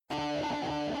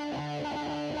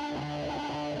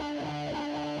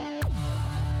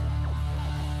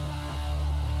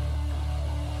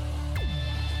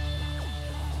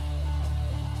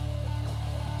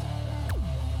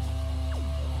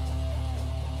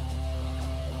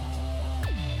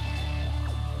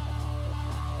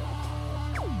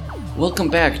Welcome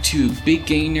back to Big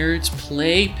Gay Nerds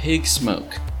Play Pig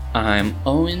Smoke. I'm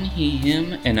Owen, he,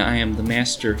 him, and I am the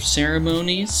master of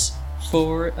ceremonies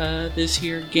for this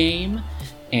here game.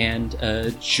 And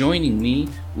joining me,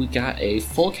 we got a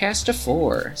full cast of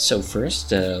 4. So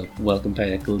first, welcome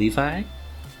back, Levi.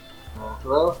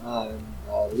 Hello,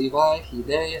 I'm Levi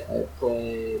Hide. I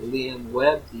play Liam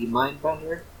Webb, the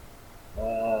Mindbender.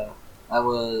 I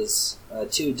was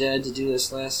too dead to do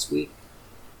this last week,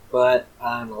 but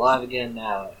I'm alive again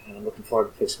now, and I'm looking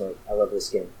forward to Pig Smoke. I love this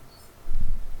game.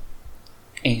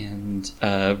 And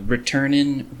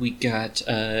returning, we got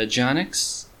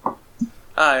Jonix.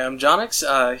 Hi, I'm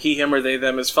Jonix. He, him, or they,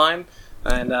 them is fine.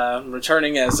 And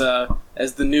returning as the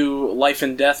new life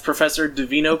and death Professor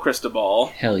Divino Cristobal.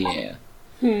 Hell yeah.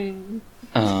 And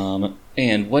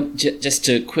what? Just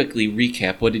to quickly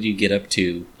recap, what did you get up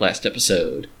to last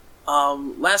episode?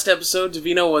 Last episode,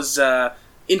 Divino was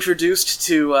introduced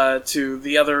to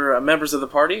the other members of the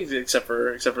party, except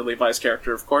for Levi's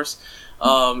character, of course.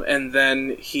 And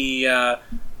then he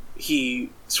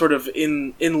sort of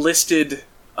enlisted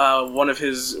one of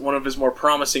his more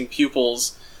promising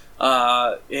pupils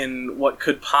in what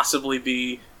could possibly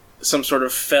be some sort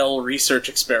of fell research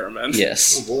experiment.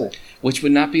 Yes. Oh boy. Which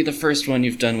would not be the first one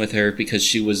you've done with her, because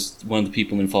she was one of the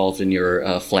people involved in your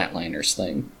Flatliners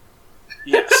thing.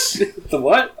 Yes. The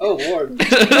what? Oh lord.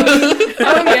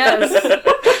 Oh yes.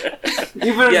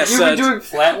 You've been doing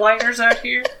flatliners out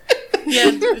here? Yeah,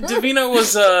 Divino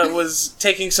was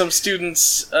taking some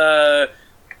students to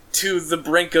the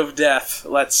brink of death,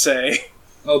 let's say.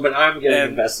 Oh, but I'm getting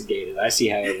investigated. I see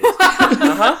how it is.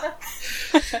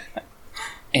 Uh-huh.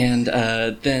 And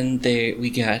then we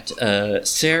got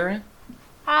Sarah.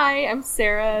 Hi, I'm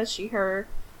Sarah, she, her.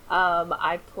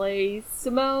 I play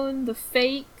Simone, the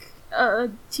fake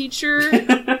teacher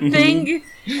thing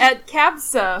at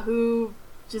CABSA, who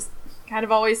just kind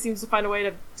of always seems to find a way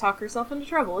to talk herself into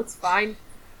trouble. It's fine.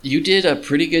 You did a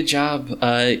pretty good job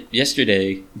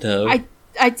yesterday, though.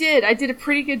 I did a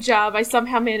pretty good job. I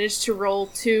somehow managed to roll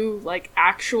 2,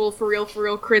 actual for real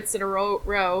crits in a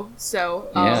row. So,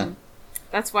 Yeah.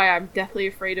 That's why I'm deathly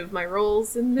afraid of my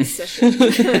rolls in this session.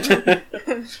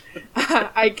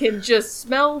 I can just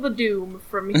smell the doom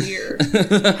from here.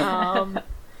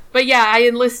 But yeah, I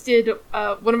enlisted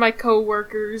one of my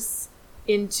co-workers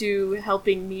into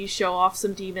helping me show off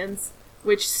some demons,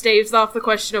 which staves off the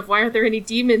question of why aren't there any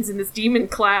demons in this demon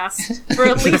class for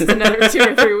at least another 2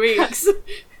 or 3 weeks.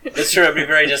 That's true. I'd be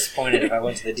very disappointed if I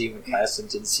went to the demon class and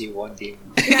didn't see one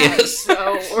demon. Yes.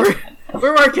 So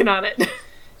we're working on it.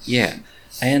 Yeah.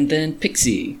 And then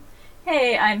Pixie.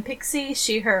 Hey, I'm Pixie,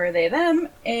 she, her, they, them,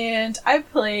 and I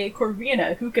play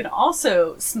Corvina, who can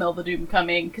also smell the doom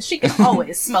coming, because she can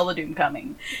always smell the doom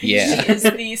coming. Yeah. She is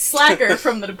the slacker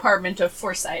from the Department of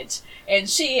Foresight, and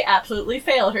she absolutely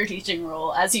failed her teaching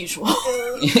role, as usual.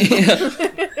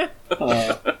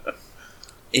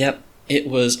 Yep. It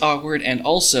was awkward, and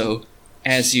also,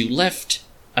 as you left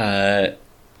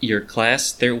your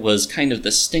class, there was kind of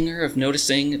the stinger of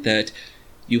noticing that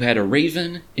you had a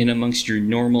raven in amongst your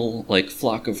normal,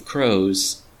 flock of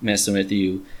crows messing with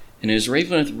you, and it was a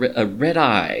raven with a red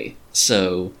eye,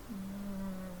 so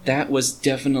that was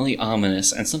definitely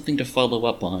ominous and something to follow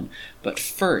up on. But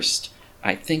first,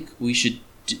 I think we should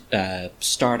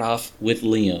start off with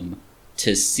Liam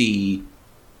to see,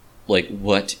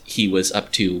 what he was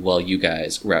up to while you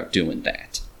guys were out doing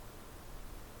that.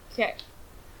 Okay.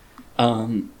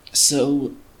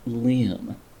 So,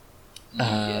 Liam,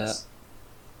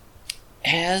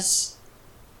 Yes.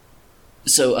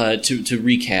 To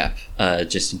recap,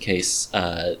 just in case,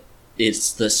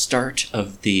 it's the start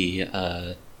of the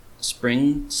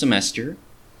spring semester,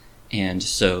 and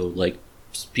so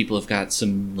people have got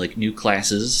some new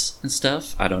classes and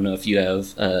stuff. I don't know if you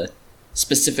have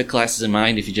specific classes in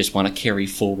mind. If you just want to carry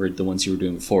forward the ones you were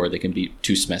doing before, they can be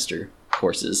 2-semester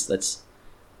courses. That's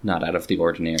not out of the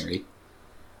ordinary.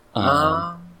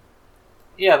 Yeah,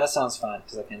 that sounds fine,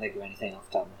 because I can't think of anything off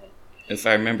the top of my head. If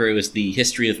I remember, it was the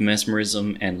history of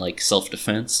mesmerism and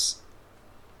self-defense.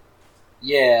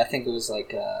 Yeah, I think it was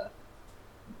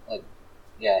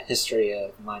history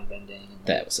of mind-bending. And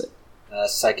That was it.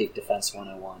 Psychic Defense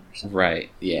 101 or something. Right,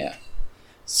 yeah.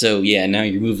 So, yeah, now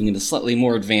you're moving into slightly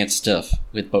more advanced stuff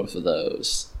with both of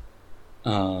those.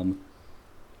 And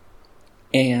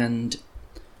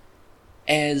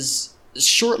as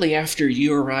shortly after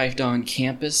you arrived on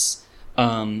campus,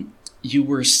 you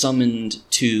were summoned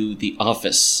to the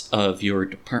office of your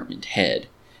department head.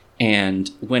 And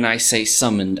when I say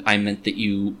summoned, I meant that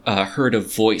you heard a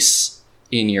voice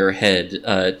in your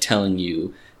head telling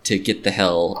you to get the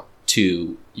hell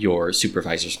to your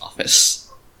supervisor's office.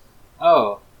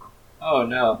 Oh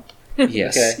no.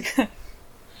 Yes. Okay.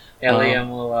 Yeah, Liam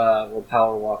will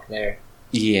power walk there.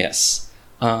 Yes.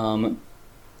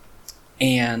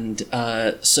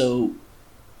 So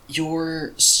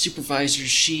your supervisor,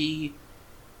 she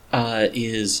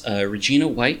is Regina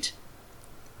White,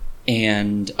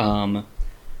 and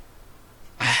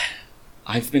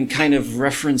I've been kind of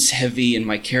reference heavy in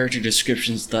my character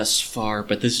descriptions thus far,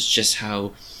 but this is just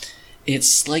how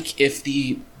it's like if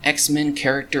the X-Men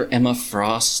character Emma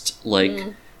Frost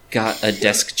got a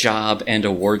desk job and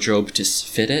a wardrobe to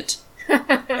fit it.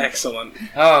 Excellent.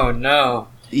 Oh no.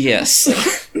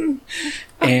 Yes.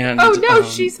 And Oh no,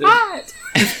 she's hot!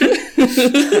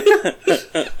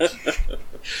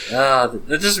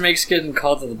 That just makes getting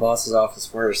called to the boss's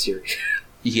office worse here.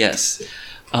 Yes.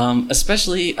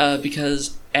 Especially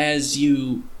because as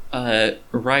you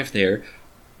arrive there,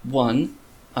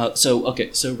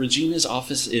 so Regina's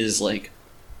office is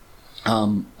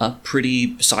a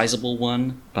pretty sizable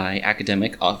one by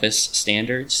academic office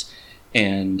standards,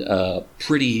 and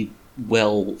pretty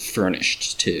well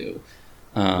furnished too.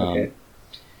 Okay.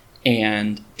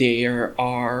 And there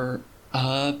are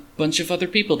a bunch of other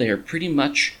people there, pretty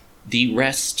much the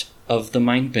rest of the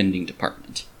mind-bending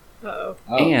department. Uh-oh.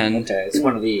 Oh, And- okay, it's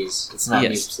one of these. It's not me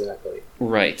Yes. specifically.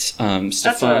 Right. That's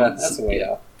Stefan. a way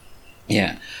off.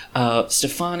 Yeah.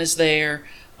 Stefan is there.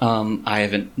 I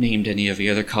haven't named any of the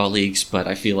other colleagues, but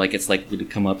I feel like it's likely to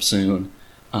come up soon.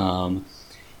 And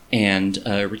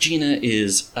Regina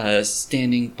is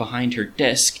standing behind her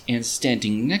desk, and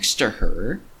standing next to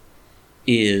her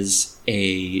is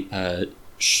a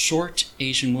short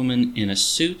Asian woman in a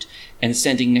suit, and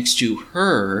standing next to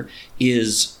her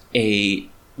is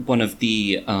one of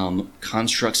the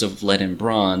constructs of lead and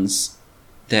bronze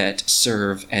that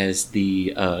serve as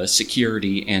the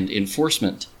security and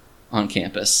enforcement on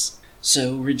campus.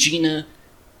 So Regina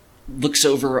looks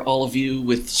over all of you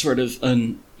with sort of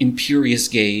an imperious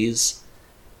gaze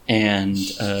and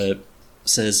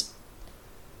says,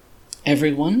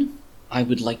 "Everyone, I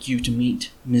would like you to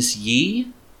meet Miss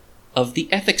Yi of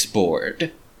the Ethics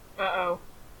Board. Uh-oh.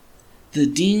 The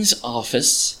Dean's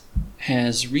office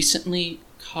has recently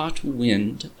caught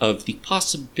wind of the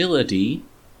possibility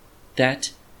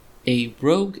that a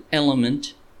rogue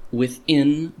element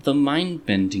within the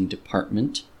mind-bending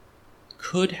department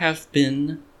could have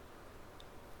been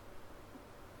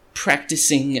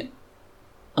practicing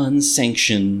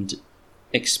unsanctioned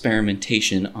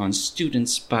experimentation on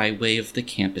students by way of the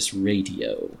campus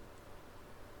radio.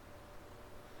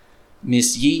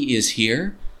 Miss Yi is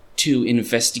here to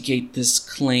investigate this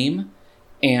claim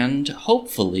and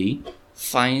hopefully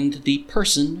find the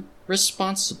person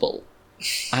responsible.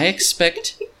 I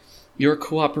expect your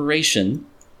cooperation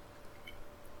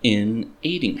in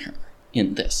aiding her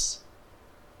in this."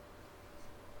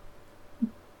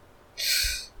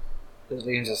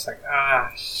 Liam's just like,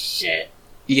 shit.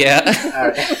 Yeah.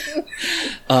 Alright.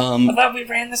 I thought we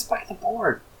ran this by the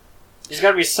board. There's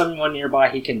gotta be someone nearby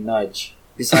he can nudge,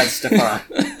 besides Stefan.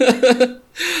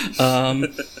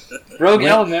 Rogue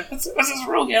element? What's this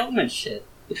rogue element shit?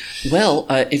 Well,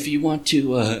 if you want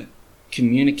to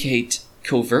communicate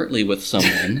covertly with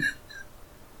someone,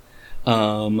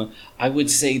 I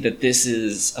would say that this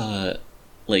is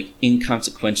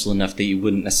inconsequential enough that you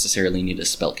wouldn't necessarily need a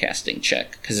spellcasting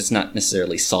check, because it's not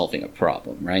necessarily solving a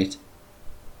problem, right?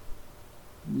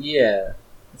 Yeah,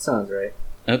 that sounds right.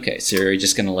 Okay, so you're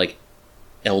just gonna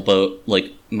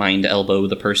mind elbow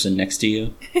the person next to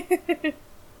you?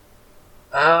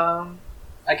 I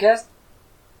guess.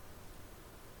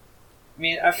 I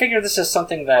mean, I figure this is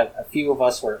something that a few of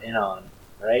us were in on,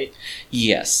 right?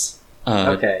 Yes.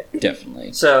 Okay.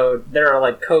 Definitely. So there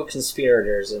are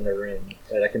co-conspirators in the room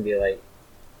that can be I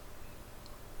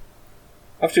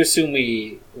have to assume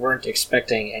we weren't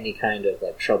expecting any kind of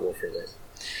trouble for this.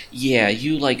 Yeah,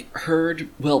 you heard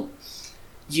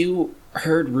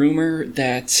rumor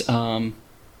that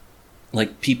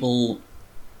people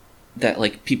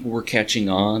were catching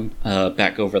on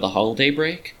back over the holiday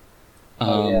break.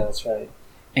 Yeah, that's right.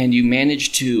 And you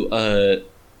managed to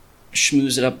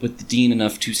schmooze it up with the dean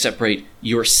enough to separate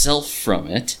yourself from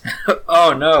it.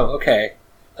 Oh no, okay.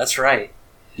 That's right.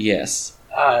 Yes.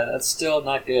 That's still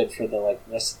not good for the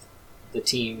rest of the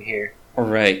team here.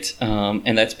 Right.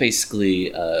 And that's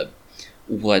basically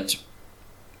what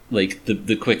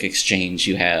the quick exchange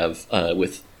you have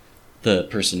with the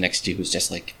person next to you, who's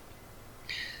just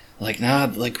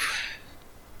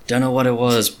don't know what it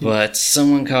was, but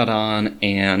someone caught on,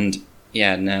 and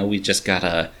yeah, now we just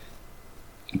gotta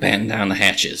batten down the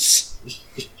hatches.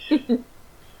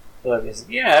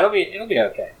 Yeah, it'll be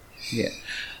okay. Yeah.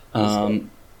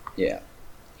 Yeah.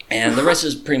 And the rest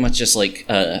is pretty much just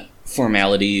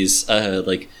formalities.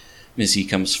 Miss Missy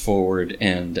comes forward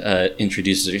and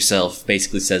introduces herself,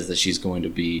 basically says that she's going to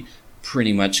be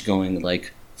pretty much going,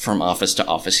 like, from office to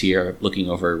office here, looking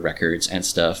over records and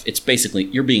stuff. It's basically,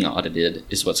 you're being audited,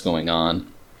 is what's going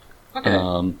on.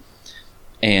 Okay.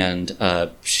 And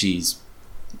she's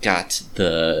got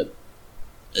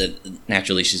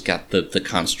naturally she's got the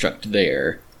construct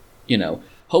there. You know,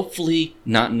 hopefully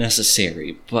not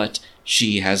necessary, but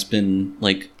she has been,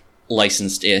 like,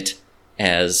 licensed it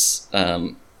as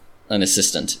an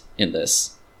assistant in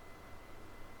this.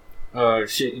 Oh,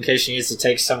 in case she needs to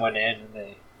take someone in and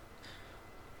they...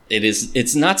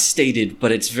 It's not stated,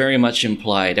 but it's very much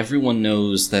implied. Everyone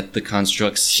knows that the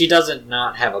constructs... She doesn't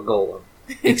not have a golem.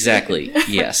 Exactly,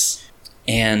 yes.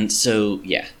 And so,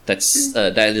 yeah, that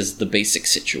is the basic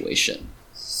situation.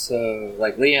 So,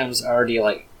 like, Liam's already,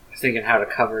 like, thinking how to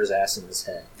cover his ass in his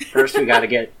head. First, we gotta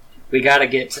get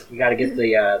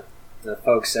the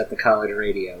folks at the college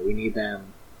radio. We need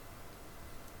them,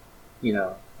 you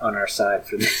know, on our side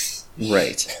for this.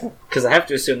 Right. Because I have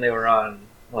to assume they were on,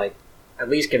 like, at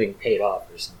least getting paid off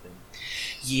or something.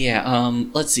 Yeah,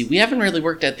 let's see. We haven't really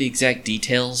worked out the exact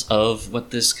details of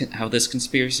how this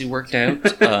conspiracy worked out.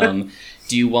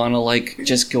 Do you want to, like,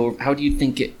 just go? How do you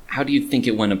think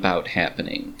it went about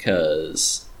happening?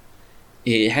 Because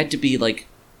it had to be, like,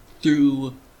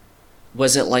 through.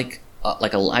 Was it like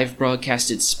a live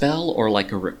broadcasted spell or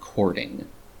like a recording?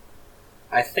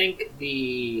 I think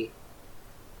the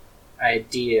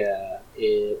idea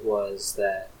was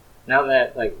that now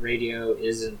that, like, radio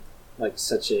isn't, like,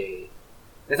 such a...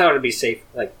 They thought it'd be safe,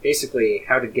 like, basically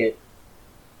how to get,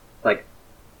 like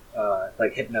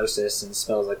hypnosis and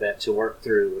spells like that to work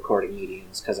through recording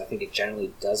mediums, because I think it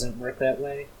generally doesn't work that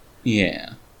way.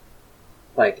 Yeah.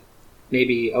 Like,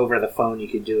 maybe over the phone you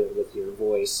could do it with your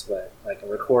voice, but, like, a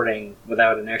recording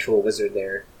without an actual wizard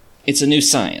there. It's a new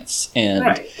science, and...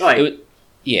 Right, like...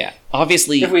 Yeah,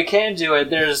 obviously... If we can do it,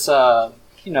 there's,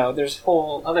 there's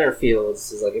whole other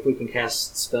fields. It's like, if we can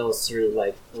cast spells through,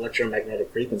 like,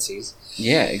 electromagnetic frequencies.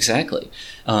 Yeah, exactly.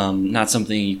 Not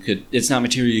something you could... It's not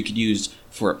material you could use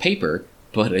for a paper,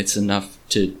 but it's enough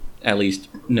to at least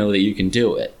know that you can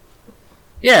do it.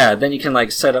 Yeah, then you can,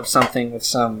 like, set up something with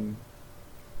some...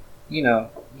 You know,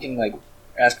 you can, like,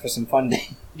 ask for some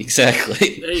funding.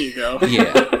 Exactly. There you go.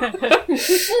 Yeah.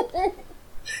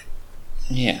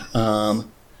 Yeah,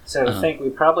 So I think we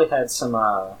probably had some,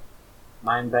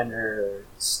 Mindbender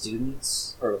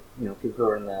students, or, you know, people who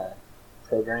were in the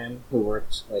program who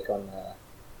worked, like, on the...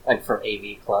 Like, for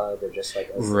AV Club, or just,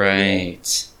 like... Right.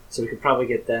 So we could probably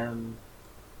get them,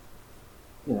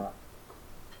 you know...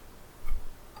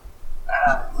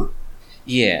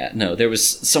 Yeah, no, there was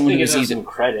someone who was either... some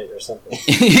credit or something.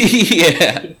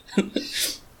 Yeah.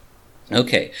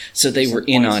 Okay, so they were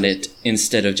in on it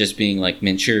instead of just being, like,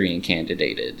 Manchurian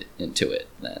candidated into it,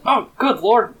 then. Oh, good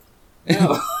lord!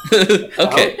 No.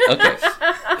 Okay.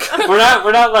 we're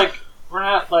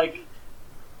not like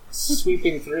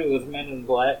sweeping through with Men in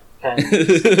Black pens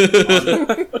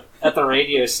at the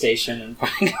radio station and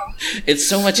finding out. It's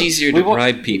so much easier to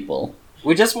bribe people.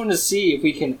 We just want to see if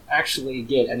we can actually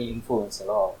get any influence at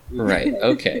all. Right,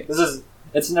 okay.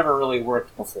 It's never really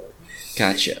worked before.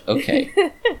 Gotcha, okay.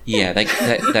 Yeah,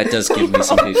 that does give me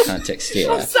some good context,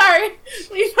 yeah. I'm sorry.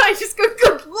 Levi just go,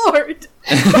 good lord.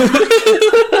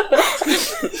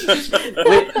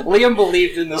 Liam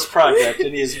believed in this project,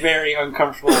 and he is very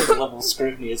uncomfortable with the level of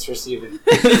scrutiny it's receiving.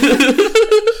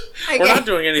 We're not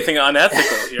doing anything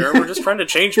unethical here. We're just trying to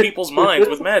change people's minds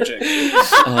with magic.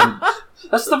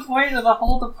 That's the point of the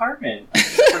whole department.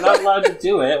 If we're not allowed to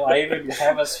do it, why even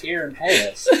have us here and pay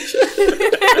us?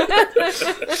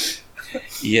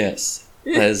 Yes,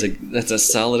 that's a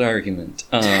solid argument.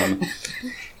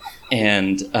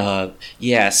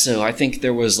 Yeah, so I think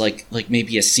there was like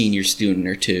maybe a senior student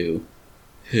or two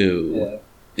who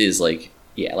is like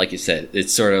you said,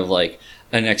 it's sort of like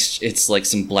it's like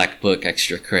some black book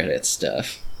extra credit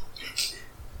stuff.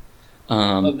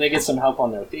 They get some help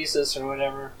on their thesis or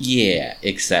whatever. Yeah,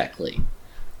 exactly.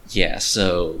 Yeah,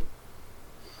 so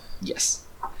yes.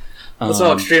 It's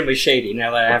all extremely shady now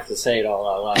that I have to say it all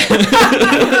out loud.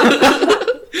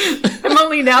 I'm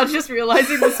only now just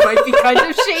realizing this might be kind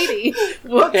of shady.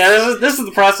 Whoops. Yeah, this is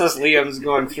the process Liam's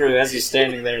going through as he's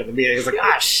standing there at the meeting. He's like,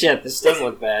 shit, this does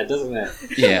look bad, doesn't it?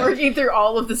 Yeah. Working through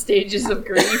all of the stages of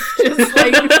grief. Just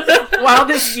like, while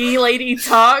this Yee lady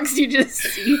talks, you just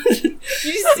see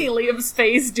Liam's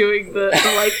face doing the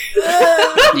like...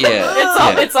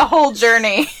 Yeah. It's a whole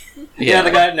journey. Yeah,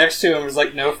 the guy next to him was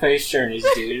like, no face journeys,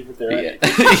 dude. But they're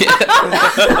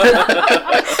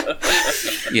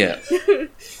Yeah.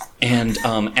 And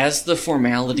as the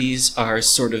formalities are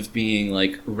sort of being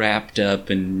like wrapped up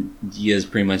and Dia's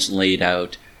pretty much laid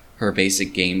out her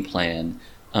basic game plan,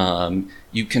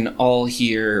 you can all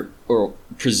hear, or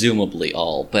presumably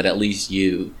all, but at least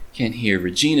you can hear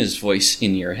Regina's voice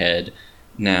in your head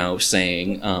now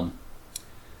saying,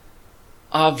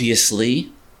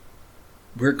 obviously,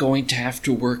 we're going to have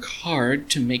to work hard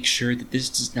to make sure that this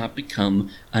does not become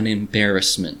an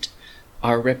embarrassment.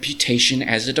 Our reputation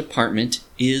as a department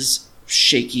is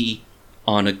shaky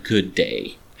on a good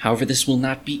day. However, this will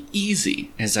not be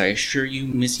easy, as I assure you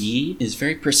Miss Yi is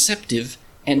very perceptive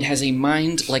and has a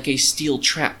mind like a steel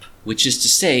trap, which is to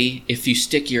say, if you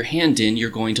stick your hand in, you're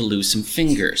going to lose some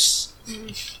fingers.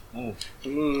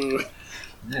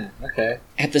 Yeah, okay.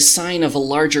 At the sign of a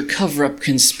larger cover-up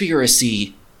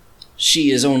conspiracy, she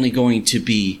is only going to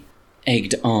be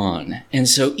egged on. And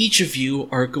so each of you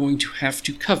are going to have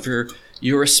to cover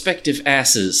your respective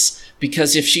asses,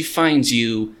 because if she finds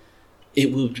you,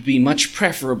 it would be much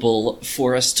preferable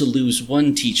for us to lose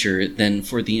one teacher than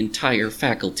for the entire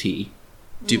faculty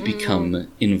to become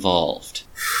involved.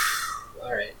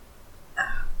 Alright.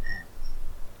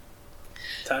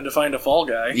 Time to find a fall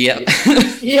guy. Yep.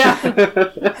 Yeah.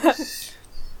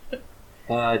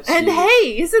 And gee.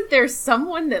 hey, isn't there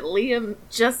someone that Liam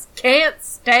just can't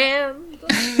stand?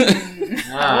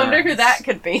 I wonder who that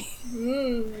could be.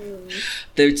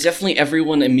 There's definitely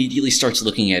everyone immediately starts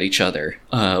looking at each other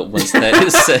once that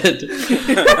is said.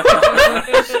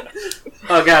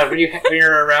 Oh god, when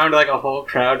you're around like a whole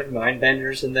crowd of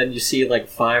mindbenders and then you see like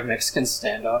 5 Mexican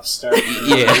standoffs start.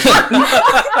 Yeah.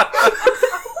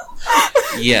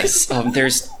 Yes,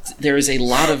 there is a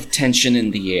lot of tension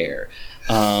in the air.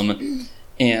 But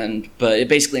it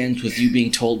basically ends with you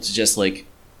being told to just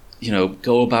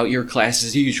go about your class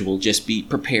as usual, just be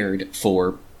prepared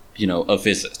for, a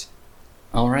visit.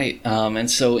 Alright, and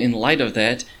so in light of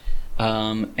that,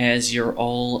 as you're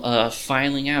all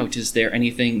filing out, is there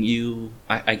anything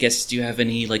I guess, do you have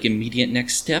any, immediate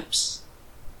next steps?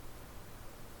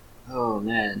 Oh,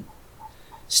 man.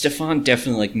 Stefan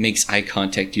definitely, makes eye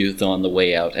contact with you on the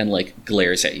way out and,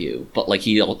 glares at you, but,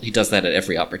 he does that at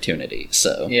every opportunity,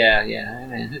 so... Yeah, I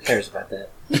mean, who cares about that?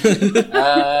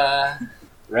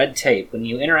 Red tape. When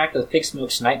you interact with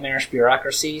Pig-Smoke's nightmarish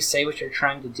bureaucracy, say what you're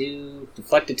trying to do,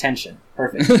 deflect attention.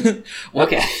 Perfect. Well,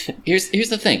 Okay. Here's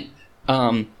the thing.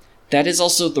 That is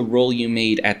also the role you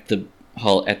made at the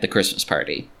Christmas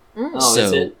party. Oh, so,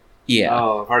 is it? Yeah.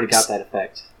 Oh, I've already got that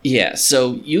effect. Yeah,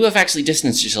 so you have actually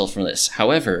distanced yourself from this.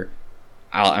 However,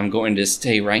 I'm going to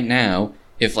say right now,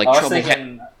 if I was trouble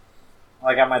thinking,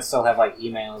 I might still have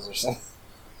emails or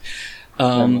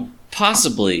something.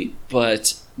 possibly,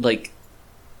 but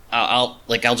I'll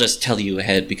just tell you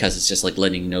ahead because it's just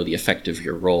letting you know the effect of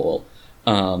your role.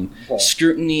 Okay.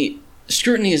 Scrutiny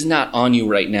is not on you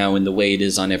right now in the way it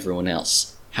is on everyone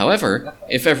else. However,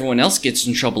 if everyone else gets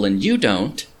in trouble and you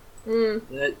don't,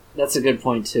 That's a good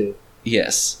point, too.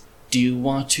 yes. Do you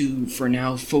want to, for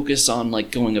now, focus on,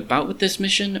 going about with this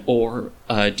mission, or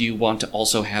do you want to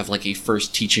also have, a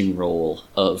first teaching role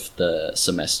of the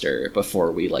semester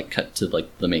before we, cut to,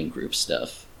 the main group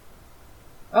stuff?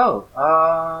 Oh,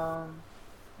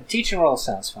 a teaching role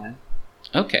sounds fine.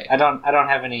 Okay. I don't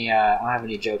have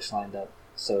any jokes lined up,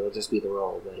 so it'll just be the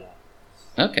role. But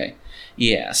Okay.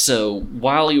 Yeah, so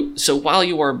while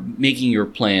you are making your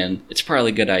plan, it's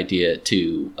probably a good idea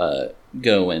to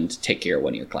go and take care of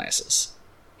one of your classes.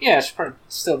 yeah, I should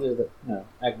still do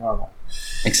act normal.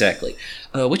 Exactly.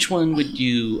 Which one would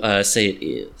you say it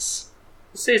is?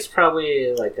 I'd say it's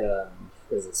probably what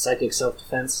is it, psychic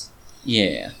self-defense?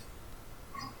 Yeah.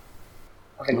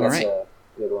 I think All that's right. a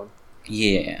good one.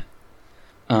 Yeah.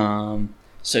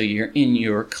 So you're in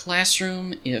your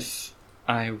classroom. If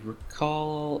I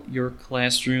recall, your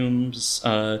classroom's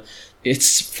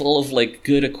it's full of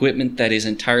good equipment that is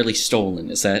entirely stolen.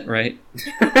 Is that right?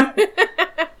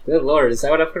 Good lord, is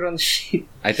that what I put on the sheet?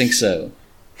 I think so.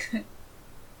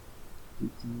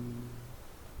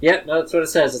 Yep, no, that's what it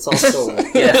says. It's all stolen.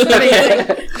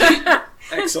 Amazing.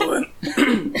 Excellent.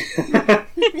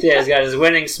 Yeah, he's got his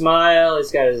winning smile.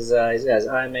 He's got his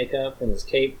eye makeup and his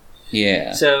cape.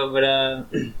 Yeah. So, but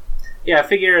yeah, I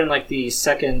figure in the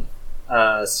second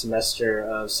semester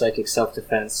of psychic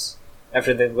self-defense,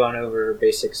 after they've gone over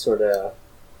basic sort of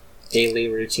daily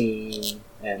routine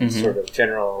and Mhm. sort of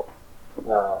general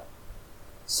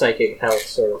psychic health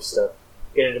sort of stuff,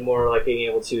 get into more being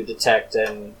able to detect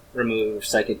and remove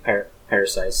psychic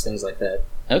parasites, things like that.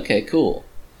 Okay, cool.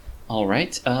 All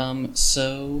right.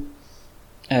 So,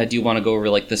 do you want to go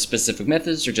over the specific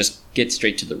methods, or just get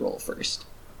straight to the roll first?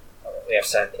 We have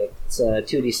sidekick. It's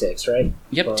 2d6, right?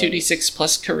 Yep, Plus- 2d6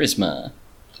 plus charisma.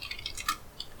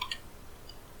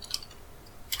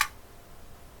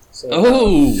 So,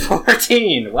 Oh!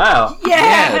 14. Wow.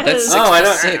 Yes! Yeah, that's 6 Oh, I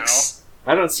plus don't- 6.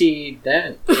 I don't see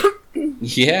that.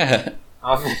 Yeah.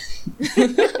 Often.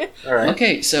 All right.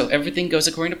 Okay, so everything goes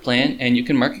according to plan, and you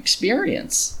can mark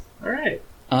experience. All right.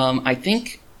 I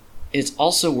think it's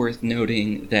also worth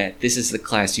noting that this is the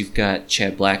class you've got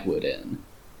Chad Blackwood in.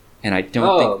 And I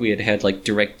don't think we had like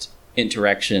direct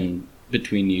interaction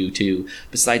between you two.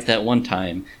 Besides that one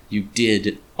time, you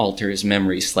did alter his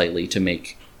memory slightly to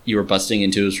make you were busting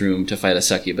into his room to fight a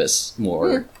succubus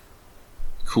more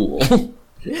cool.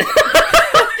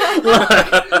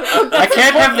 I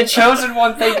can't have the chosen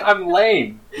one think I'm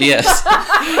lame. Yes.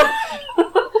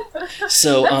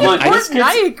 So, Look,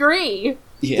 I agree.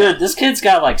 yeah. Dude, this kid's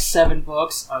got like 7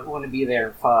 books. I want to be there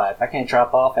in 5. I can't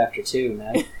drop off after 2,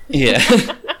 man. Yeah.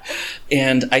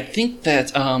 And I think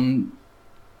that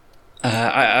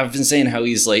I've been saying how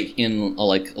he's like in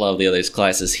like a lot of the other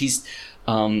classes. He's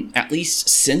at least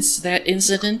since that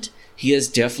incident, he has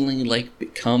definitely like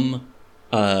become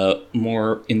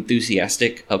more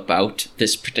enthusiastic about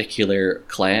this particular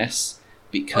class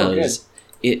because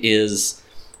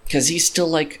because he's still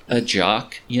like a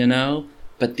jock, you know,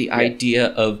 but the idea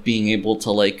of being able to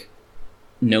like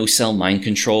no cell mind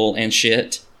control and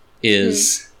shit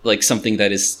is like something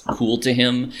that is cool to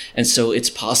him. And so it's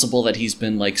possible that he's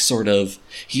been like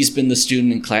he's been the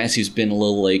student in class who's been a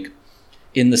little like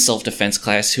in the self-defense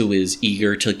class who is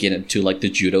eager to get into like the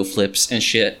judo flips and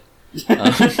shit.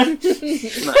 Nice.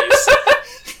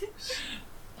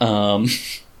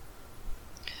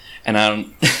 And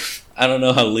I don't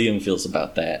know how Liam feels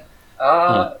about that.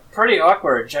 Pretty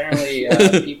awkward. Generally,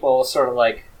 people sort of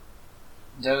like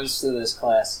doze through this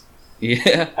class.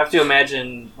 Yeah. I have to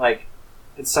imagine like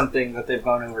it's something that they've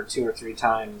gone over 2 or 3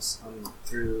 times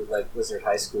through like Wizard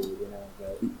High School, you know.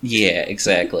 But... Yeah,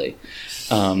 exactly.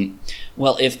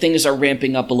 Well, if things are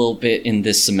ramping up a little bit in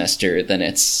this semester, then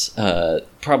it's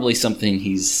probably something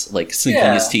he's like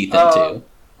sinking his teeth into.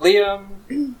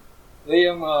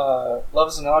 Liam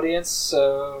loves an audience,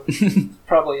 so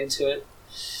probably into it.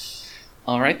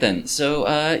 All right then. So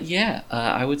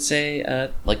I would say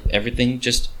like everything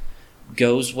just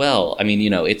goes well. I mean, you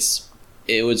know, it's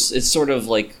sort of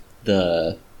like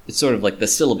the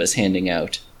syllabus handing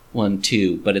out one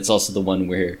too, but it's also the one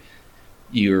where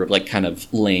you're like kind of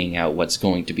laying out what's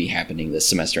going to be happening this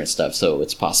semester and stuff. So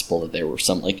it's possible that there were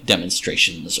some like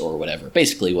demonstrations or whatever.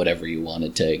 Basically, whatever you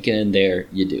wanted to get in there,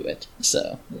 you do it.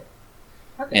 So,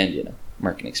 and you know,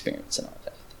 marketing experience and all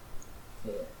that.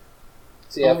 Yeah.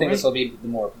 So yeah, I think this will be the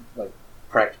more like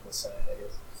practical side, I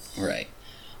guess. Right.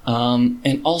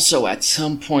 And also at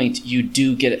some point you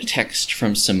do get a text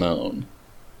from Simone.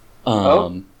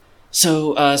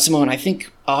 So, Simone, I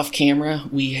think off camera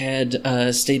we had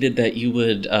stated that you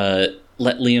would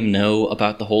let Liam know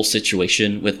about the whole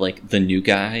situation with like the new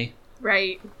guy.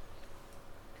 Right.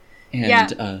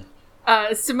 And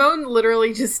Simone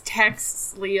literally just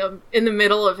texts Liam in the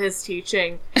middle of his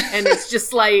teaching, and it's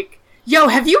just like, yo,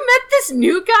 have you met this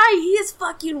new guy? He is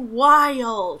fucking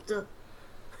wild.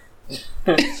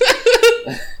 So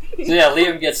yeah,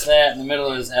 Liam gets that in the middle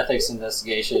of his ethics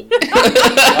investigation.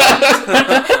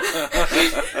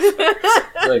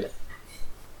 Like,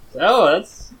 oh,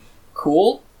 that's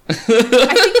cool. I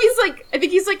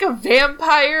think he's like a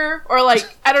vampire, or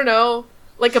like, I don't know,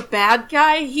 like a bad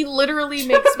guy. He literally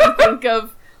makes me think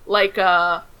of like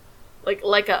a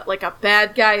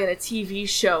bad guy in a TV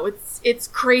show. It's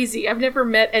crazy. I've never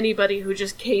met anybody who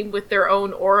just came with their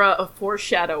own aura of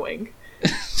foreshadowing.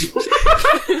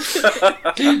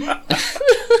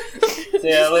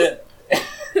 Yeah,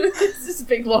 It's this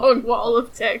big long wall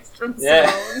of text from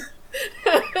Simone.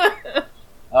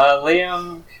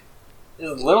 Liam is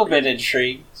a little bit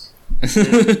intrigued.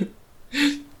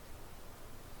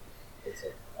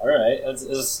 Alright,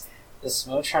 is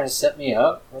Simone trying to set me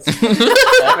up? What's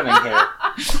happening here?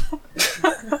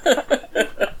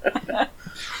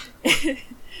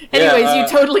 Anyways, you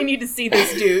totally need to see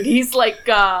this dude. He's like,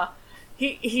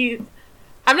 he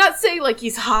I'm not saying like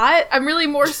he's hot. I'm really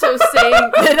more so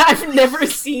saying that I've never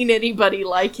seen anybody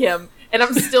like him, and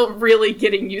I'm still really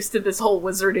getting used to this whole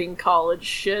wizarding college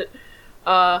shit.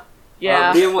 Yeah.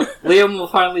 Liam will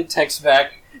finally text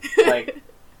back, like,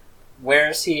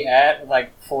 where's he at? With,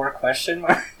 like, 4 question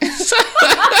marks.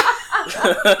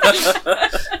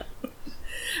 I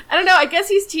don't know. I guess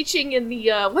he's teaching in the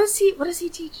what does he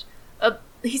teach?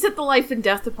 He's at the life and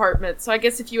death department. So I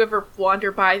guess if you ever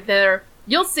wander by there,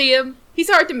 you'll see him. He's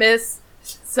hard to miss.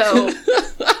 So,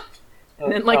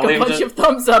 and then like a bunch of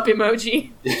thumbs up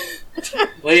emoji.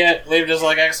 Liam just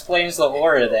like explains the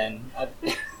aura. Then I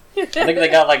think they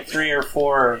got like 3 or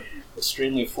 4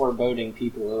 extremely foreboding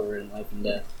people over in Life and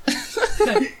Death.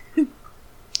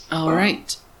 All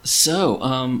right.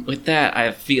 So, with that,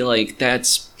 I feel like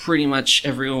that's pretty much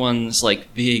everyone's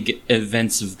like big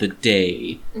events of the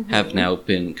day have now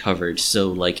been covered.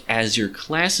 So, like, as your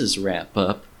classes wrap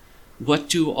up, what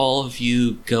do all of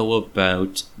you go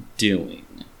about doing?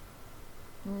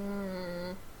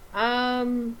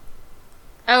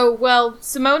 Oh, well,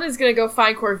 Simona's gonna go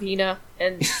find Corvina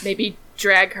and maybe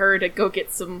drag her to go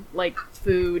get some, like,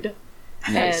 food.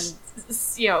 Nice. And,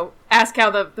 ask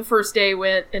how the first day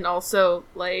went, and also,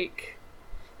 like...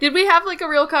 Did we have, like, a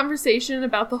real conversation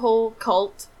about the whole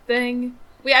cult thing?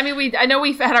 I know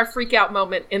we've had our freak out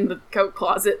moment in the coat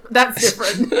closet. That's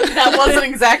different. That wasn't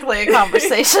exactly a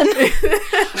conversation.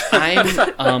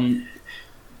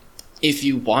 If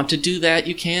you want to do that,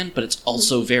 you can, but it's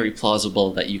also very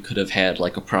plausible that you could have had,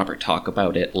 like, a proper talk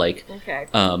about it, like, okay.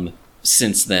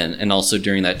 Since then, and also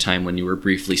during that time when you were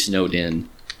briefly snowed in.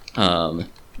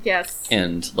 Yes.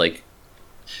 And, like,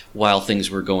 while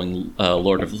things were going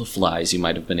Lord of the Flies, you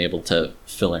might have been able to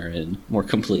fill her in more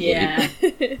completely. Yeah,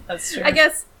 that's true.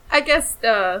 I guess,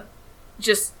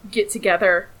 just get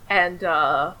together and,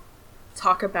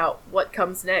 talk about what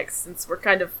comes next, since we're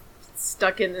kind of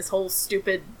stuck in this whole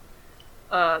stupid,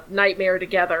 nightmare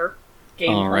together.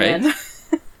 Game All right. plan.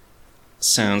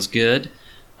 Sounds good.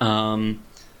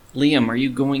 Liam, are you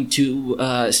going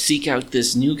to seek out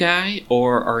this new guy,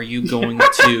 or are you going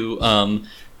to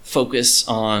focus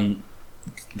on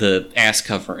the ass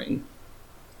covering?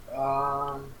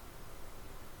 Damn.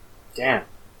 I'm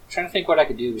trying to think what I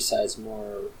could do besides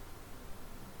more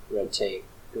red tape.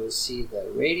 Go see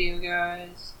the radio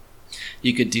guys.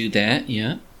 You could do that,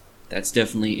 yeah. That's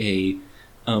definitely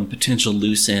a potential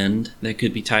loose end that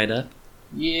could be tied up.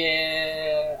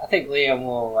 Yeah, I think Liam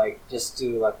will just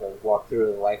do a walk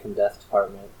through the life and death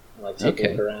department and take a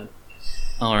look around.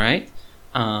 All right.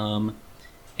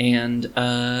 And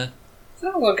So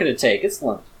how long could it take? It's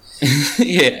lunch.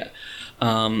 yeah.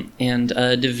 And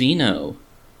Divino,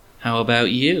 how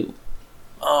about you?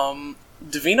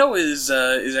 Divino is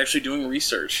actually doing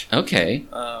research. Okay.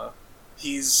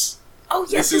 He's Oh,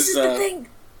 yes, this is the thing!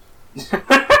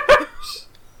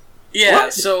 yeah.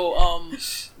 What? So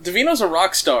Divino's a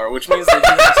rock star, which means that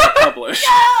he has to publish.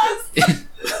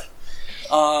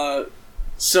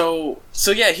 So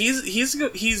yeah,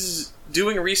 he's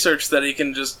doing research that he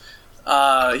can just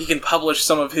he can publish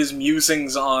some of his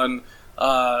musings on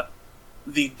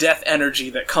the death energy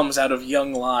that comes out of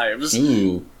young lives.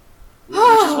 Ooh. Which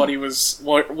is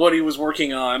what he was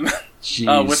working on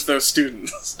Jeez. with those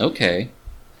students. Okay.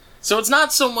 So it's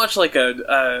not so much like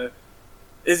at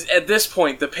this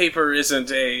point the paper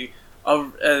isn't a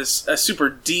super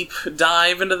deep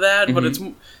dive into that, but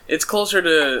it's closer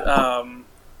to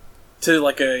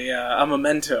like a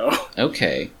memento.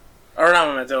 Okay. Or not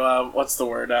memento. What's the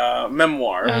word?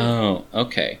 Memoir. Oh,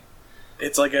 okay.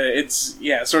 It's like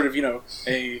sort of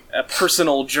a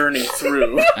personal journey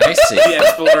through I see. the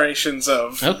explorations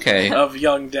of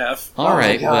young death. All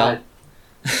right. Well.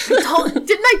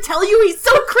 Didn't I tell you he's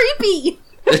so creepy?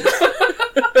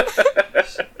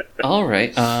 All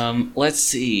right. Let's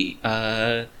see.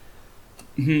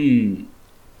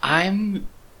 I'm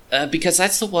because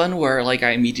that's the one where I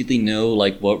immediately know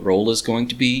what role is going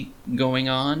to be going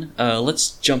on. Let's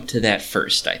jump to that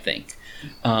first, I think.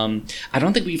 I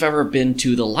don't think we've ever been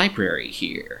to the library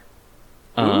here.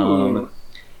 It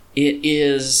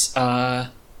is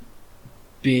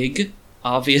big,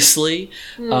 obviously.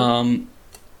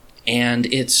 And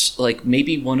it's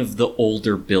maybe one of the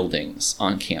older buildings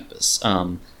on campus.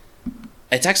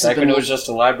 It's actually back when it was just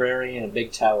a library and a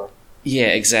big tower. Yeah,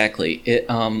 exactly. It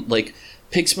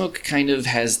Pig Smoke kind of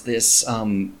has this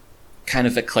kind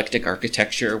of eclectic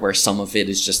architecture where some of it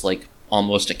is just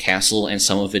almost a castle, and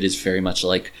some of it is very much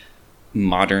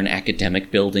modern academic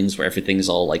buildings where everything is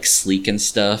all sleek and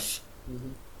stuff.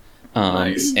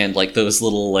 Nice. And those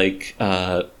little you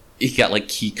got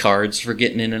key cards for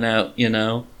getting in and out,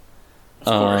 Of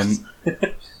course.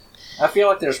 I feel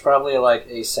like there's probably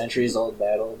a centuries-old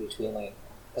battle between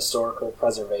historical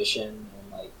preservation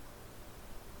and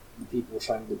people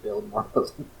trying to build more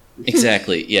buildings.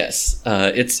 Exactly. Yes.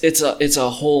 It's a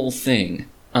whole thing.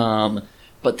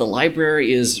 But the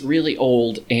library is really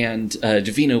old, and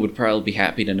Divino would probably be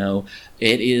happy to know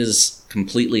it is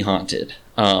completely haunted.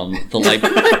 The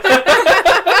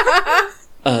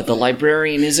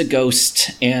librarian is a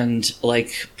ghost, and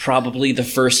probably the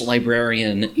first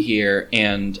librarian here,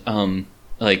 and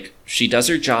she does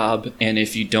her job, and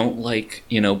if you don't break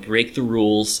the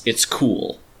rules, it's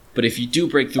cool. But if you do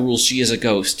break the rules, she is a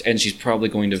ghost, and she's probably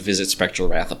going to visit spectral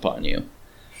wrath upon you.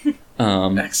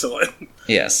 Excellent.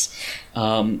 Yes.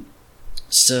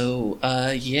 So,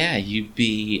 you'd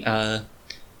be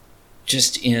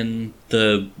just in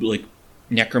the like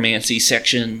necromancy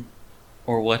section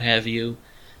or what have you.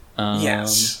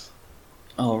 Yes.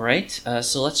 All right.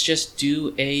 So let's just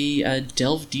do a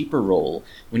delve deeper roll.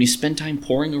 When you spend time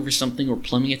poring over something or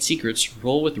plumbing its secrets,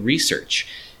 roll with research,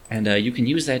 and you can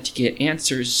use that to get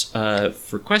answers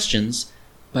for questions.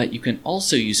 But you can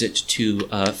also use it to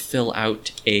fill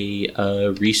out a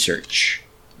research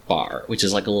bar, which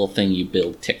is like a little thing you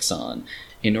build ticks on.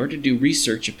 In order to do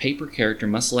research, a paper character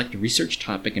must select a research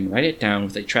topic and write it down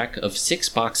with a track of 6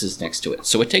 boxes next to it.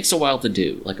 So it takes a while to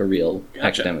do, like a real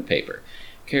academic paper.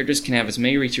 Characters can have as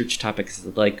many research topics as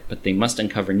they like, but they must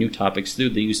uncover new topics through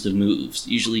the use of moves,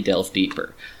 usually delve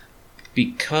deeper.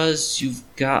 Because you've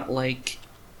got, like,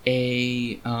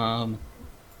 because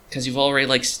you've already,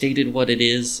 like, stated what it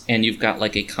is, and you've got,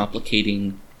 like, a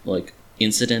complicating, like,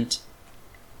 incident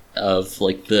of,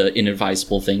 like, the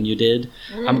inadvisable thing you did,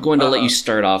 I'm going to let you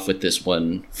start off with this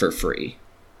one for free.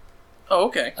 Oh,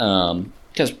 okay.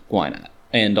 Because why not?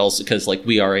 And also because, like,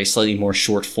 we are a slightly more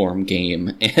short-form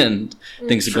game, and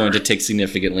things are going to take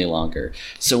significantly longer.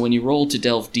 So when you roll to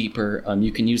delve deeper,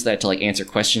 you can use that to, like, answer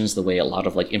questions the way a lot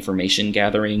of, like,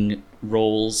 information-gathering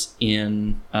rolls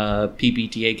in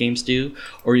PBTA games do,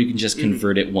 or you can just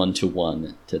convert it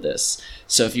one-to-one to this.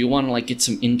 So if you want to, like, get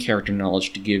some in-character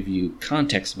knowledge to give you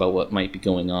context about what might be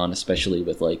going on, especially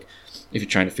with, like, if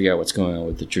you're trying to figure out what's going on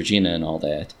with the Georgina and all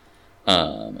that,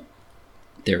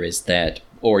 there is that.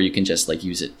 Or you can just, like,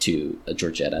 use it to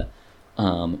Georgetta.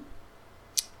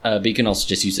 But you can also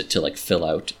just use it to, like, fill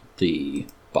out the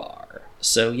bar.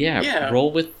 So, yeah.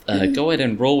 Roll with, go ahead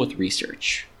and roll with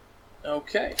research.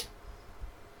 Okay.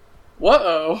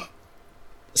 Whoa.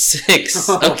 6.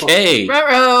 Okay.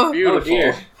 Ruh-roh.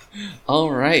 Beautiful. All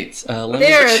right.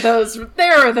 There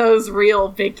are those real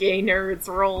big gay nerds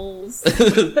rolls.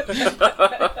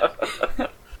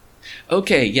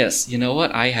 Okay, yes. You know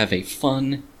what? I have a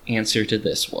fun answer to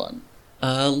this one.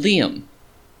 Liam.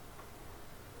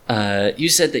 You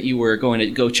said that you were going to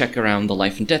go check around the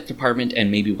life and death department, and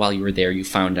maybe while you were there you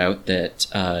found out that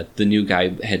the new guy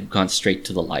had gone straight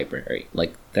to the library.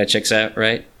 Like, that checks out,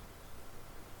 right?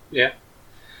 Yeah.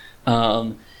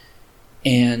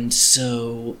 And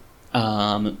so,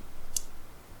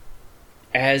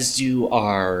 as you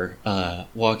are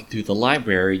walking through the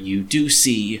library, you do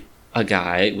see a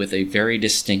guy with a very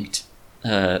distinct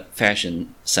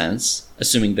fashion sense,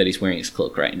 assuming that he's wearing his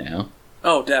cloak right now.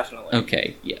 Oh, definitely.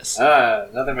 Okay, yes.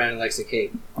 Another man who likes a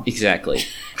cape. Exactly.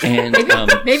 And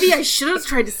Maybe I should have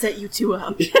tried to set you two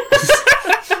up.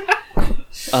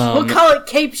 We'll call it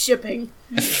cape shipping.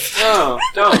 No,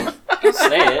 don't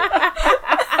say it.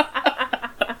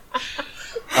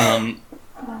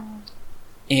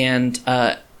 And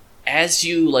as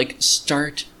you, like,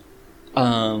 start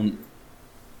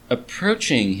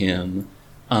approaching him,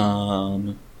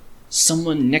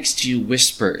 someone next to you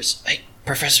whispers, "Hey,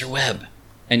 Professor Webb."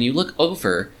 And you look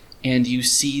over, and you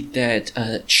see that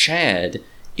Chad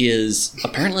is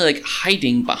apparently, like,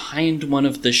 hiding behind one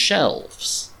of the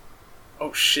shelves.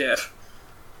 Oh, shit.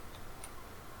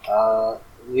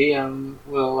 Liam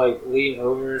will, like, lean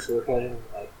over to look at him,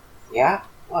 like, yeah?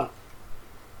 What?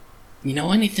 You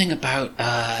know anything about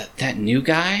that new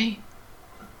guy?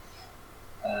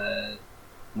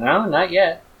 No, not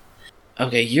yet.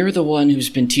 Okay, you're the one who's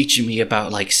been teaching me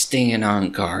about, like, staying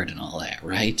on guard and all that,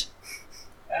 right?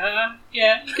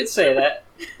 Yeah, you could say that.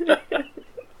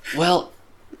 Well,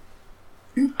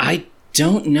 I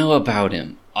don't know about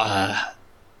him.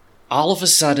 All of a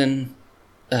sudden,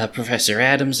 Professor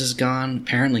Adams is gone,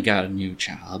 apparently got a new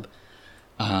job.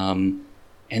 And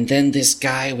then this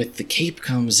guy with the cape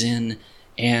comes in,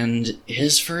 and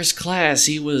his first class,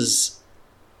 he was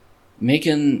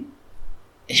making...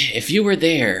 If you were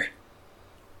there,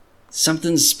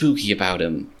 something's spooky about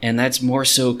him, and that's more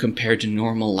so compared to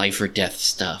normal life or death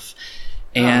stuff.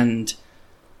 And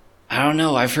I don't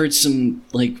know, I've heard some,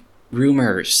 like,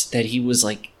 rumors that he was,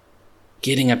 like,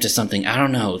 getting up to something. I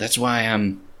don't know, that's why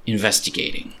I'm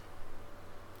investigating.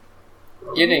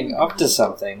 Getting up to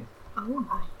something? Oh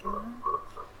my god.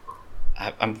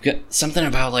 I'm something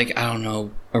about, like, I don't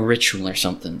know, a ritual or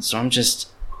something, so I'm just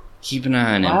keeping an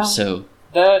eye on him, Well, so...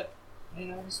 That, you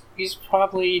know, he's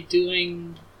probably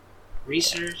doing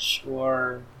research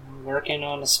or working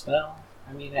on a spell.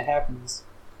 I mean, it happens.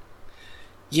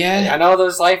 Yeah. I know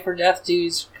those life or death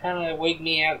dudes kind of wig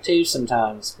me out too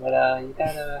sometimes, but you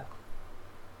gotta,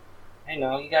 you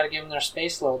know, you gotta give them their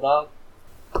space, little dog.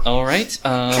 All right.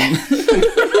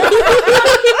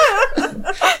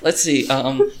 Let's see.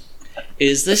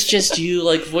 Is this just you,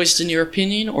 like, voiced in your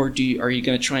opinion, or are you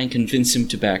going to try and convince him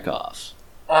to back off?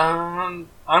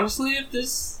 Honestly, if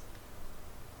this,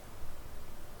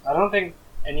 I don't think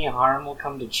any harm will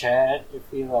come to Chad if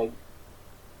he, like,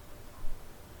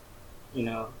 you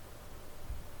know...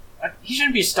 He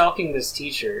shouldn't be stalking this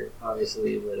teacher,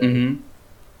 obviously, but... Mm-hmm.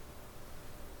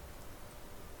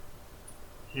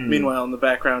 Meanwhile, in the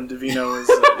background, Davino is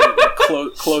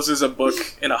closes a book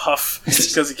in a huff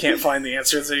because he can't find the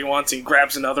answers that he wants. He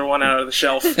grabs another one out of the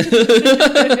shelf. Yeah,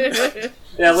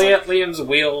 Liam's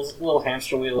little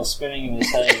hamster wheel is spinning in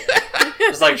his head.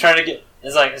 It's like trying to get...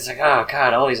 It's like, oh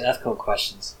god, all these ethical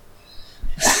questions.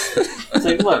 It's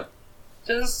like, look,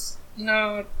 just, you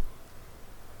know...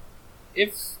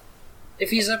 If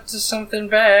he's up to something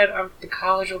bad, the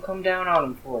college will come down on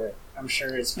him for it. I'm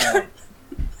sure it's fine.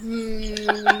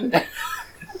 I'm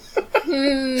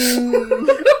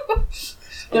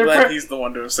glad he's the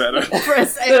one to have said it.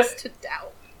 Press X to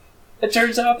doubt. It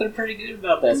turns out they're pretty good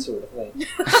about that sort of thing.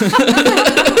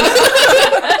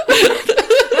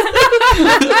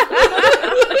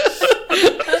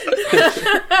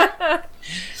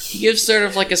 He gives sort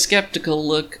of like a skeptical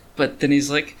look, but then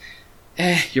he's like,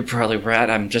 you're probably right.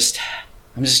 I'm just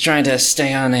trying to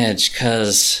stay on edge,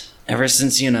 'cause ever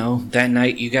since, you know, that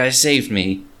night you guys saved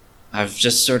me, I've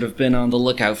just sort of been on the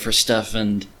lookout for stuff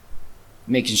and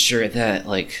making sure that,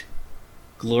 like,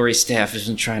 Glory staff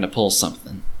isn't trying to pull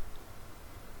something.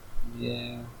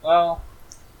 Yeah, well...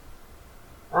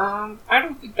 I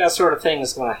don't think that sort of thing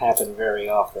is going to happen very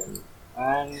often.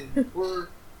 And we're...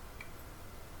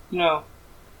 You know...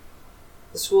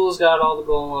 The school's got all the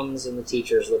golems and the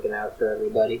teachers looking out for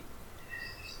everybody.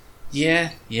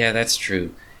 Yeah, that's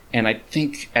true. And I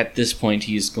think at this point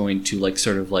he's going to, like,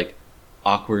 sort of, like,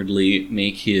 awkwardly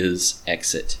make his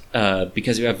exit.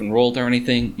 Because you haven't rolled or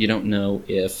anything, you don't know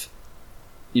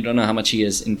how much he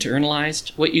has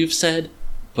internalized what you've said,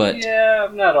 but... Yeah,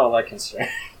 I'm not all that concerned.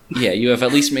 Yeah, you have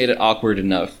at least made it awkward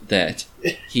enough that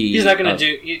he's not going to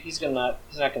he's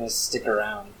not going to stick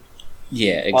around.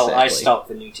 Yeah, exactly. While I stalk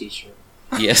the new teacher.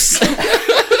 Yes.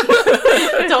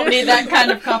 Don't need that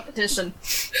kind of competition.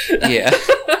 Yeah.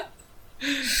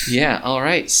 Yeah,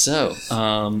 alright, so,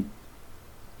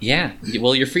 yeah,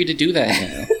 well, you're free to do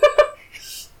that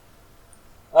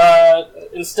now.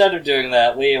 Instead of doing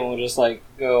that, Liam will just, like,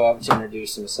 go up to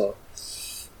introduce himself.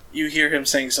 You hear him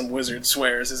saying some wizard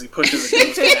swears as he pushes a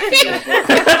ghost back into a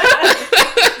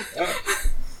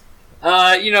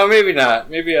book. You know, maybe not.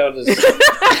 Maybe I'll just...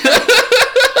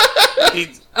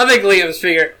 I think Liam's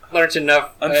learned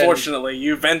enough. Unfortunately,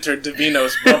 you've entered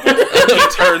Davino's bubble. He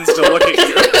turns to look at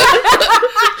you.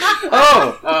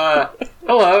 Oh,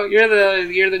 hello.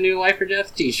 You're the new life or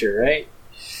death teacher, right?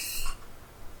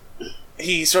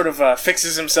 He sort of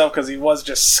fixes himself because he was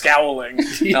just scowling,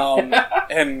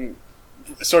 and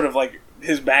sort of like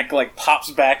his back like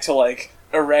pops back to like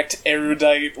erect,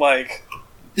 erudite, like,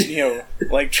 you know,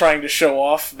 like trying to show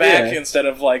off back instead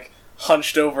of like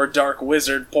hunched over dark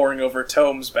wizard poring over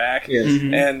tomes back. Yes.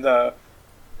 Mm-hmm.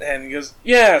 And he goes,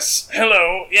 yes,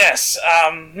 hello, yes,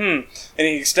 and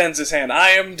he extends his hand. I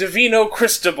am Davino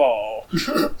Cristobal,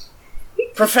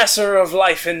 Professor of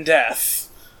Life and Death.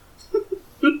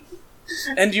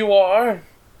 And you are?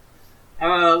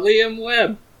 Liam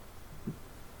Webb.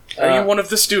 Are you one of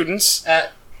the students?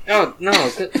 Oh,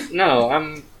 no,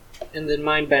 I'm in the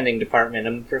mind-bending department.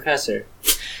 I'm a professor.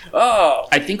 Oh.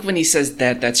 I think when he says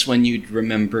that, that's when you'd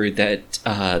remember that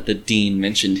the dean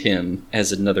mentioned him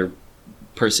as another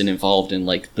person involved in,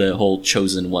 like, the whole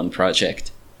Chosen One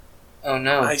project. Oh,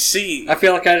 no. I see. I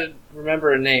feel like I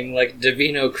remember a name, like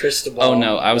Davino Cristobal. Oh,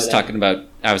 no, I was talking about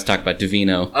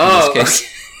Davino Oh, in this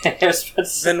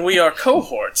case. Then we are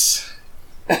cohorts,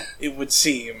 it would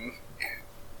seem.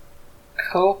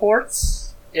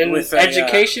 Cohorts? In With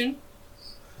education?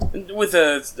 With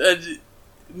a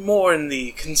more in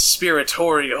the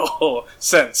conspiratorial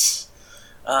sense.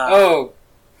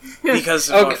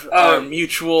 Because of our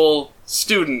mutual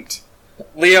student.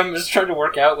 Liam is trying to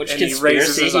work out which And he conspiracy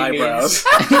raises his eyebrows.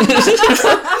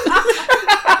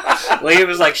 Liam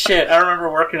was like, shit, I remember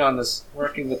working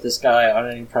with this guy on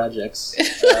any projects.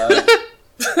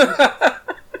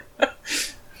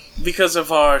 Because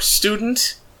of our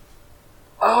student.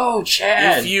 Oh,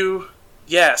 Chad.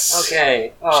 Yes.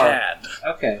 Okay. Oh, Chad.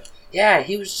 Okay. Yeah,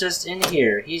 he was just in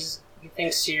here. He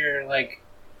thinks you're, like,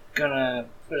 gonna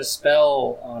put a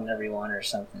spell on everyone or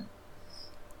something.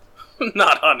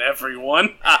 Not on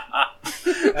everyone. I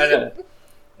know.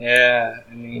 Yeah,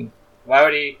 I mean, why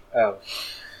would he... Oh.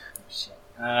 Shit.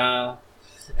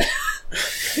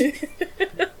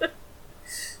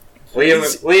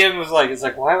 Liam was like, it's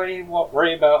like, why would he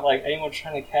worry about, like, anyone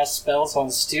trying to cast spells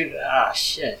on students? Ah,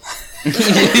 shit.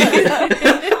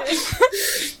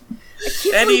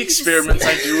 Any experiments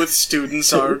I do with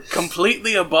students are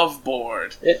completely above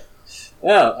board.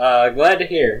 Well, glad to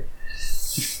hear.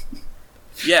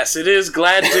 Yes, it is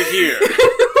glad to hear.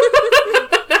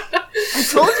 I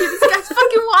told you, this guy's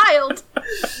fucking wild.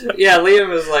 Yeah,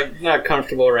 Liam is like not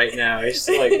comfortable right now. He's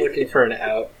like looking for an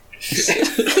out.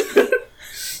 So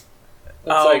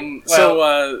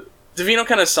Davino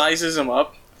kind of sizes him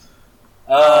up.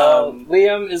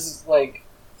 Liam is like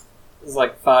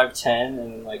 5'10"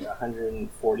 and like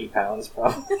 140 pounds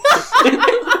probably.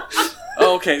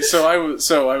 Okay, so I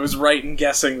was right in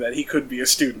guessing that he could be a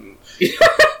student.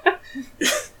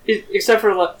 Except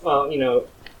for, well, you know,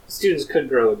 students could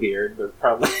grow a beard, but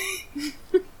probably.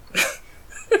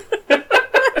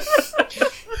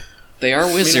 They are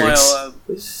wizards. Meanwhile,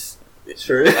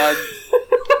 True.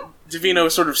 Davino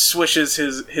sort of swishes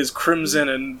his crimson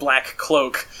and black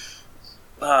cloak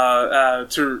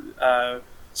to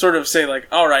sort of say, like,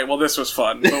 all right, well, this was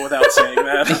fun, but without saying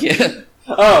that. Yeah.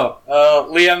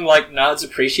 Liam, like, nods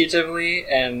appreciatively,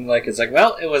 and, like, it's like,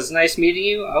 well, it was nice meeting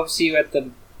you. I'll see you at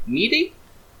the meeting?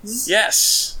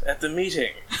 Yes, at the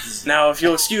meeting. Now, if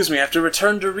you'll excuse me, I have to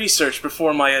return to research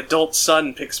before my adult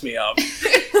son picks me up.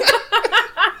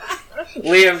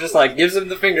 Liam just, like, gives him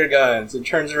the finger guns and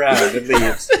turns around and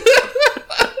leaves.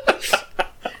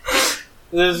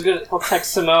 He'll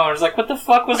text Simone, and he's like, what the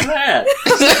fuck was that?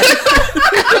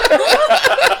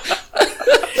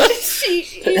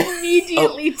 She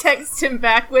immediately texts him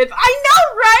back with, I know,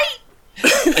 right?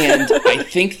 And I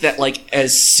think that, like,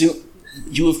 as soon...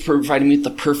 You have provided me with the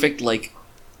perfect, like,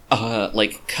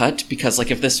 cut, because, like,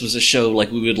 if this was a show,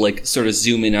 like, we would, like, sort of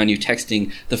zoom in on you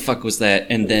texting, the fuck was that,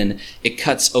 and then it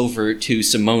cuts over to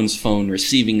Simone's phone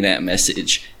receiving that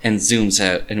message, and zooms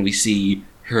out, and we see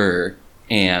her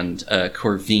and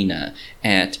Corvina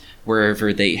at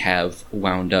wherever they have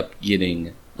wound up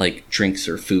getting, like, drinks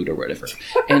or food or whatever.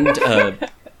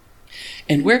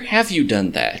 And where have you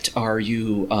done that? Are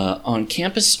you on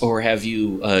campus, or have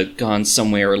you gone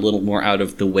somewhere a little more out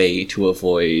of the way to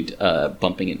avoid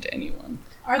bumping into anyone?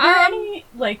 Are there any,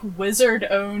 like,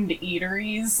 wizard-owned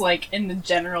eateries, like, in the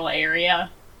general area?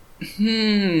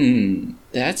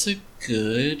 That's a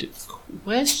good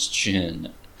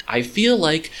question. I feel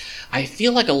like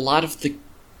a lot of the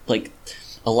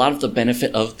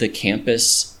benefit of the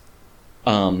campus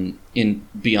in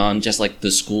beyond just, like,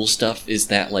 the school stuff is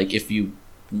that, like, if you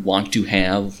want to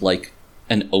have, like,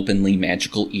 an openly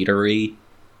magical eatery,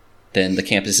 then the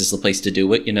campus is the place to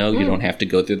do it, you know? You don't have to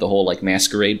go through the whole, like,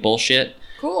 masquerade bullshit.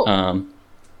 Cool.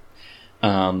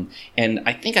 And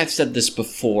I think I've said this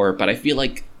before, but I feel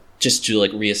like, just to,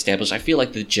 like, reestablish, I feel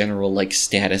like the general, like,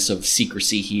 status of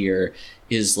secrecy here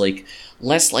is, like,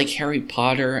 less like Harry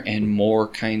Potter and more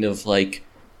kind of like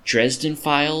Dresden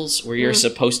Files, where you're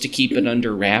supposed to keep it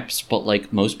under wraps, but,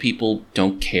 like, most people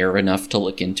don't care enough to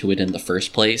look into it in the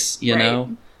first place, you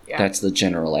know? Yeah. That's the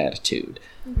general attitude.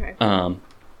 Okay.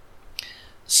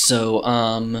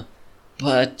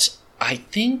 But I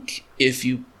think if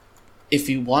you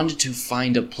wanted to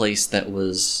find a place that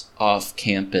was off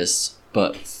campus,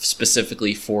 but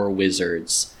specifically for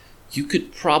wizards, you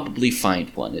could probably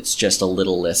find one. It's just a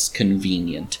little less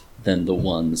convenient than the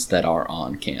ones that are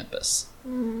on campus.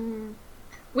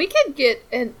 We could get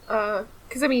an,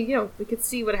 because, I mean, you know, we could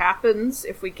see what happens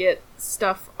if we get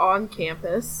stuff on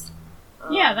campus.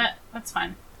 Yeah, that's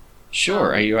fine.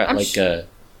 Sure, are you at, like,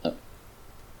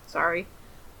 Sorry.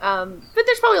 But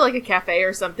there's probably, like, a cafe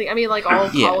or something. I mean, like, all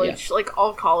college, yeah. like,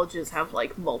 all colleges have,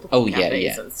 like, multiple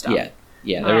cafes and stuff.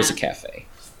 Yeah, there is a cafe.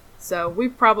 So we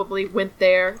probably went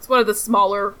there. It's one of the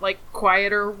smaller, like,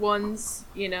 quieter ones,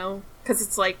 you know? Because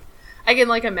it's, like, I can,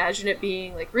 like, imagine it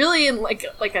being, like, really in, like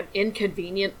an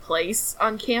inconvenient place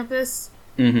on campus,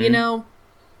 you know?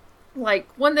 Like,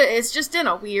 one that is just in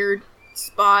a weird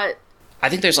spot. I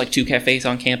think there's, like, 2 cafes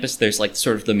on campus. There's, like,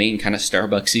 sort of the main kind of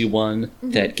Starbucksy one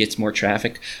that gets more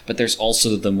traffic, but there's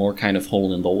also the more kind of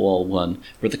hole-in-the-wall one,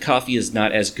 where the coffee is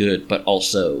not as good, but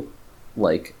also,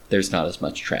 like, there's not as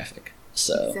much traffic.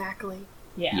 So Exactly.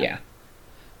 Yeah.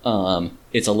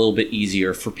 It's a little bit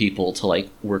easier for people to, like,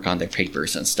 work on their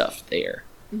papers and stuff there.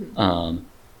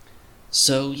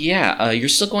 So yeah, you're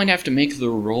still going to have to make the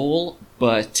roll,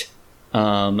 but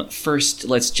first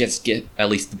let's just get at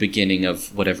least the beginning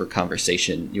of whatever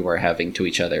conversation you are having to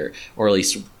each other, or at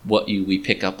least what we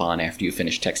pick up on after you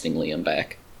finish texting Liam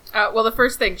back. Well, the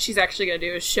first thing she's actually going to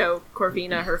do is show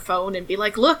Corvina her phone and be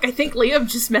like, look, I think Liam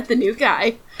just met the new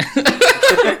guy.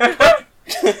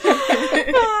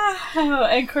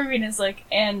 And Corvina's like,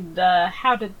 and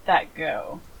how did that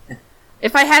go?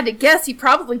 If I had to guess, he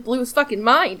probably blew his fucking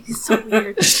mind. He's so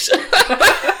weird.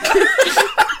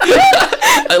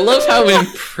 I love how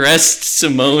impressed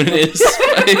Simone is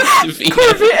by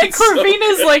Davina.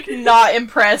 Corvina's like not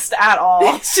impressed at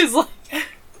all. She's like,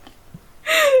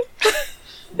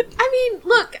 I mean,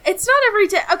 look, it's not every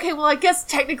day. Okay, well, I guess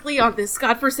technically on this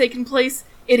godforsaken place,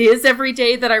 it is every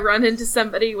day that I run into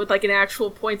somebody with like an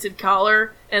actual pointed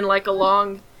collar and like a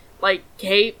long, like,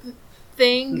 cape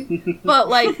thing. But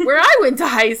like where I went to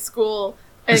high school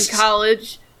and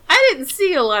college, I didn't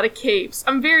see a lot of capes.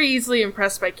 I'm very easily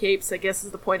impressed by capes, I guess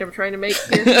is the point I'm trying to make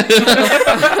here.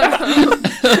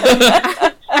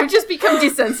 I've just become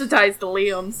desensitized to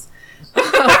Liam's.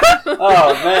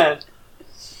 Oh man.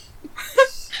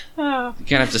 You're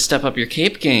gonna have to step up your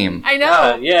cape game. I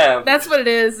know. Yeah. That's what it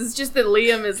is. It's just that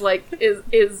Liam is like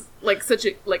such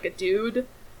a dude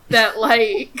that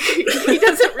like he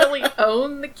doesn't really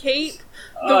own the cape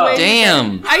the way.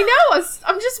 Damn. I know.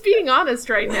 I'm just being honest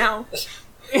right now.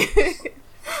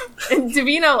 And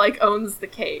Davina like owns the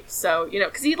cape, so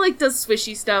because he like does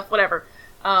swishy stuff, whatever.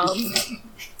 The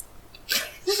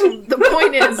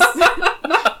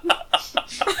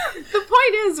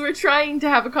point is, we're trying to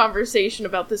have a conversation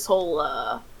about this whole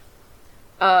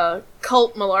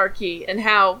cult malarkey and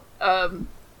how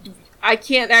I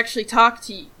can't actually talk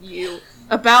to you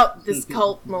about this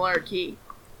cult malarkey.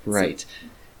 Right.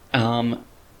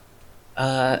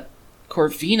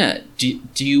 Corvina,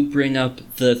 do you bring up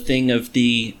the thing of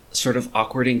the sort of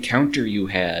awkward encounter you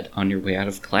had on your way out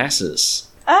of classes?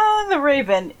 the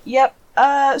Raven. Yep.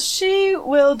 She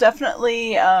will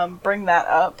definitely bring that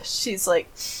up. She's like,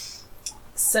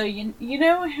 so you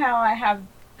know how I have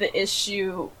the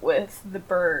issue with the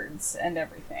birds and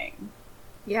everything.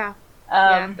 Yeah.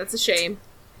 Yeah, that's a shame.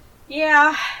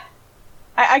 Yeah.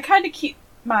 I kind of keep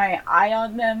my eye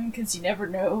on them because you never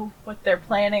know what they're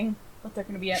planning, what they're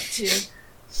going to be up to.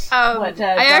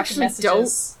 I actually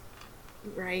messages.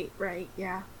 don't. Right,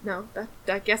 yeah. No,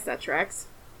 I guess that tracks.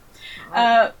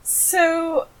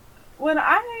 So when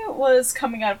I was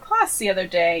coming out of class the other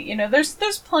day,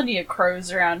 there's plenty of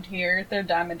crows around here. They're a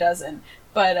dime a dozen.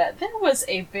 But there was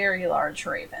a very large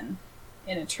raven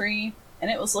in a tree, and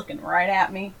it was looking right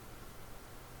at me.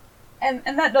 And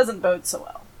that doesn't bode so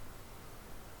well.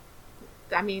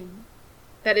 I mean,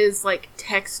 that is like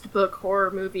textbook horror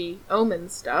movie Omen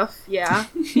stuff, yeah.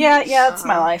 Yeah, it's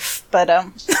my life, but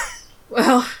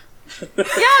well, yeah,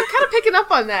 I'm kind of picking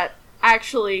up on that,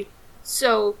 actually.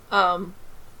 So,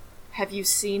 have you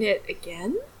seen it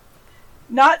again?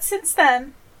 Not since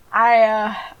then.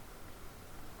 I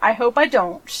hope I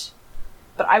don't,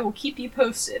 but I will keep you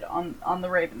posted on the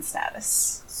Raven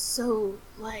status. So,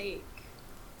 like,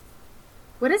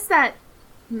 what is that?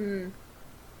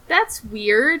 That's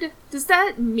weird. Does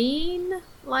that mean,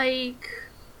 like,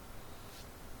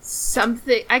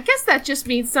 something? I guess that just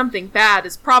means something bad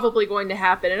is probably going to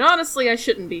happen, and honestly, I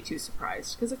shouldn't be too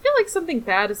surprised, because I feel like something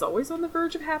bad is always on the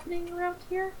verge of happening around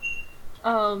here.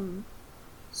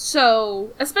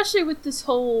 So, especially with this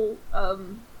whole,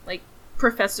 like,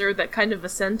 professor that kind of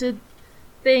ascended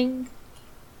thing,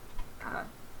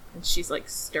 and she's, like,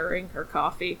 stirring her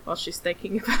coffee while she's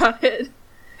thinking about it.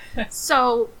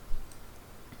 So...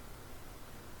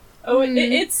 Oh,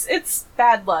 it's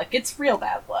bad luck. It's real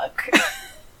bad luck.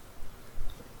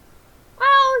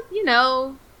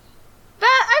 Well,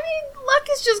 luck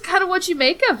is just kind of what you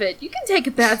make of it. You can take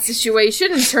a bad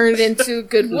situation and turn it into a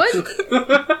good one.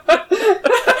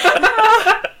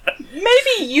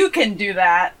 Maybe you can do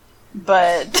that,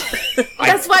 but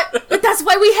that's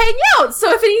why we hang out.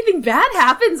 So if anything bad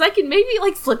happens, I can maybe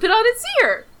like flip it on its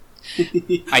ear.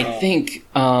 I think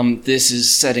this is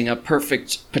setting up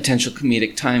perfect potential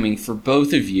comedic timing for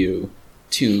both of you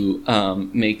to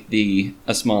make a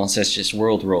small incestuous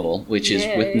world roll, which is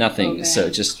with nothing. Okay. So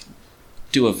just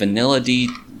do a vanilla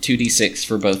 2d6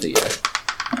 for both of you.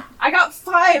 I got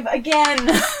 5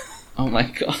 again. Oh my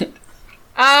god.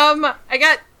 I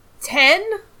got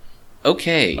 10.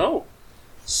 Okay. Oh.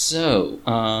 So,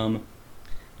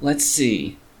 let's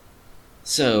see.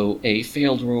 So, a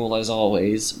failed roll, as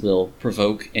always, will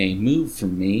provoke a move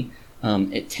from me.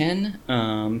 At 10,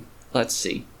 let's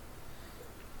see.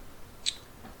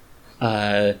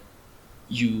 You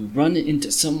run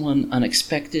into someone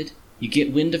unexpected, you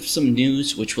get wind of some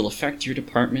news which will affect your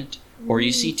department, or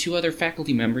you see 2 other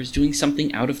faculty members doing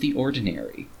something out of the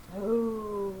ordinary.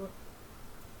 Oh.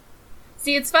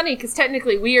 See, it's funny, because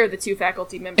technically we are the 2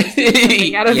 faculty members doing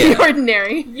something out of the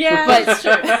ordinary. Yeah, But that's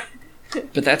true.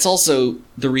 But that's also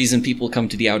the reason people come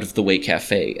to the out-of-the-way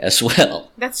cafe as well.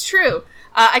 That's true.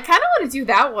 I kind of want to do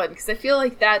that one, because I feel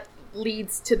like that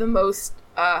leads to the most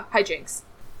hijinks.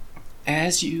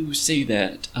 As you say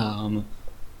that,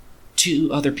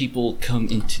 2 other people come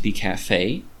into the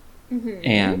cafe,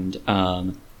 and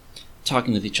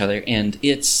talking with each other, and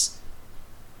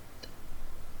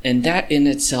that in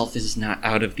itself is not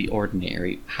out of the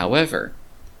ordinary. However,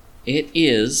 it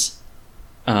is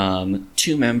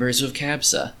 2 members of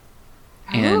CABSA,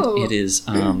 and Oh. it is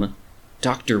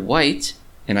Dr. White,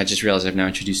 and I just realized I've now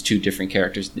introduced 2 different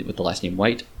characters with the last name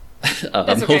White.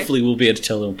 That's okay. Hopefully we'll be able to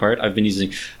tell them apart. I've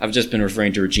just been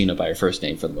referring to Regina by her first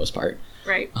name for the most part.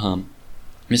 Right.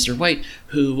 Mr. White,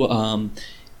 who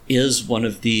is one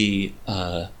of the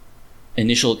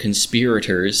initial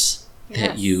conspirators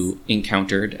that Yes. you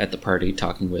encountered at the party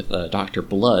talking with Dr.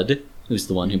 Blood, who's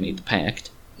the one who made the pact.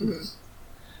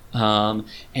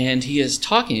 And he is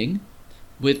talking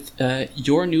with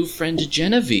your new friend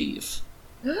Genevieve.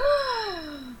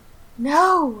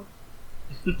 No.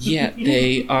 Yeah,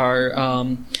 they are.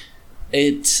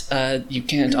 You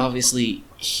can't obviously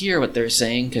hear what they're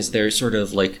saying because they're sort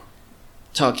of like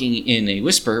talking in a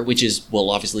whisper, which is, well,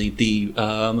 obviously the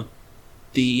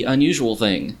unusual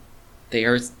thing. They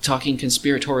are talking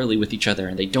conspiratorially with each other,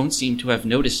 and they don't seem to have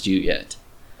noticed you yet.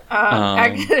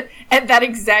 At that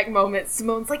exact moment,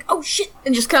 Simone's like, "Oh shit!"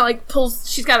 and just kind of like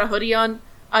pulls. She's got a hoodie on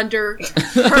under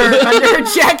her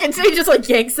jacket, so he just like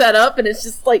yanks that up, and it's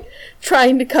just like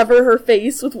trying to cover her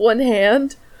face with one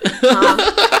hand.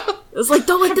 It was like,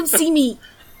 "Don't let them see me."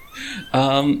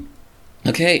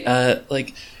 Okay,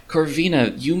 like,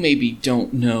 Corvina, you maybe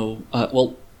don't know,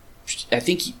 well, I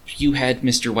think you had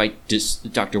Mr. White,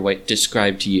 Dr. White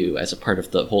described to you as a part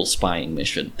of the whole spying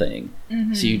mission thing.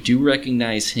 Mm-hmm. So you do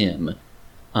recognize him.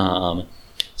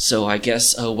 So I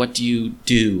guess, what do you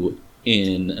do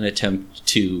in an attempt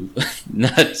to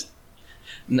not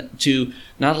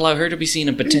allow her to be seen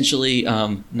and potentially,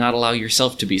 not allow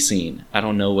yourself to be seen? I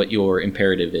don't know what your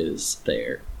imperative is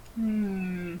there.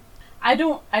 I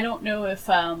don't know if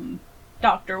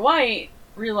Dr. White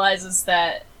realizes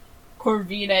that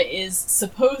Corvina is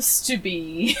supposed to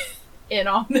be in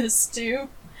on this too.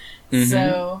 Mhm.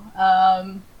 So,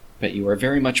 But you are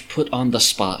very much put on the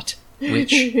spot,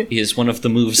 which is one of the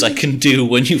moves I can do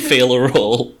when you fail a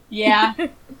roll. yeah.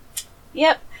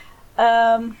 Yep.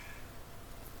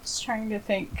 Just trying to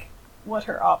think what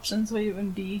her options would even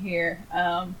be here.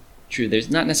 True, there's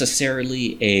not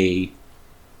necessarily a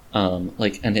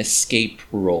like an escape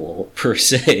roll per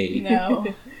se.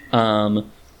 No.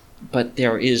 But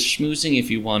there is schmoozing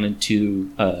if you wanted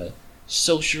to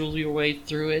social your way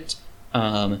through it.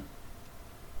 And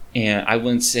I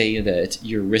wouldn't say that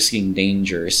you're risking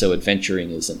danger, so adventuring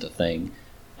isn't a thing.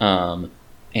 And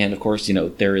of course,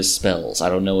 there is spells. I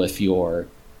don't know if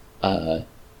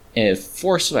if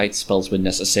foresight spells would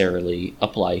necessarily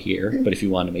apply here, but if you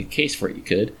want to make a case for it, you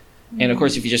could. And of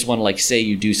course, if you just want to, like, say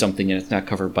you do something and it's not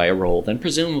covered by a roll, then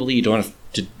presumably you don't have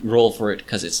to roll for it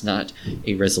because it's not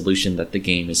a resolution that the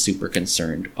game is super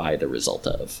concerned by the result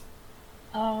of.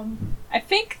 I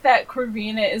think that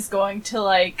Corvina is going to,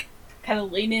 like, kind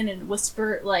of lean in and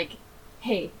whisper, like,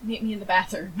 "Hey, meet me in the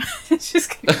bathroom." She's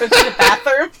gonna go to the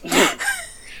bathroom.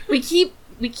 We keep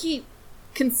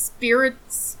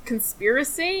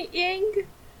conspiracying.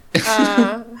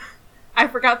 I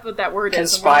forgot what that word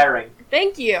is. Conspiring.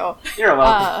 Thank you. You're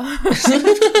welcome.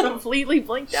 Completely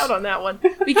blanked out on that one.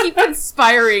 We keep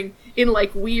conspiring in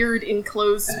like weird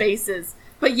enclosed spaces.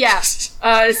 But yeah,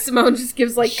 Simone just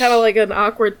gives like kind of like an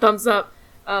awkward thumbs up,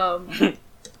 and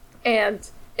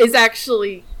is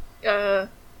actually, yeah,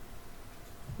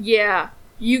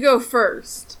 you go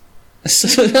first.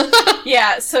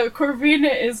 Yeah, so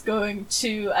Corvina is going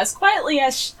to, as quietly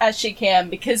as she can,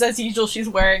 because as usual she's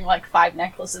wearing like 5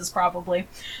 necklaces probably,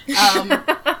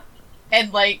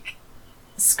 and like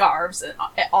scarves and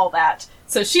all that.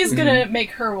 So she's gonna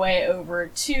make her way over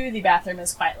to the bathroom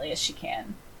as quietly as she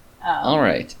can.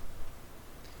 Alright.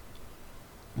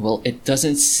 Well, it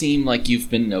doesn't seem like you've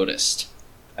been noticed.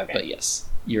 Okay. But yes,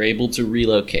 you're able to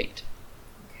relocate.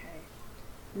 Okay.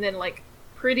 And then like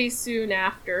pretty soon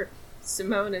after,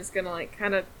 Simone is gonna like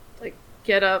kind of like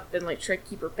get up and like try to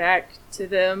keep her back to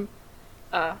them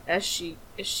as she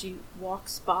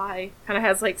walks by. Kind of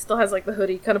has like still has like the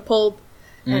hoodie kind of pulled.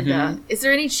 And is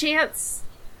there any chance?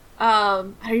 I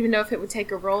don't even know if it would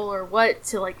take a roll or what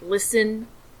to like listen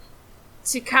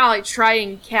to kind of like try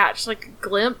and catch like a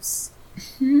glimpse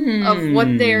of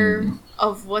what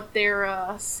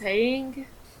they're saying.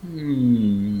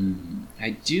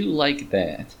 I do like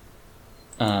that.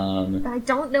 But I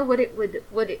don't know what it would.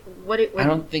 I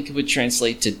don't think it would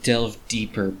translate to delve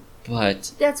deeper,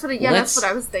 but That's what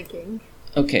I was thinking.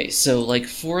 okay. So, like,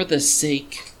 for the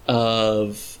sake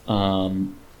of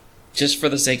just for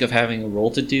the sake of having a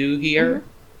roll to do here,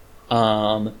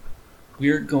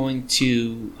 we're going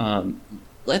to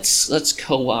let's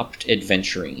co-opt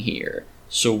adventuring here.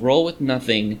 So roll with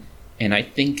nothing, and I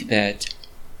think that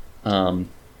the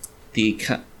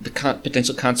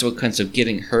potential consequence of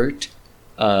getting hurt,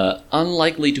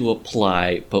 unlikely to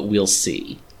apply, but we'll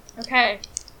see. Okay.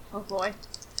 Oh boy.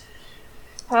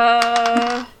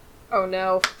 Oh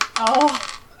no.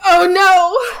 Oh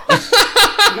no!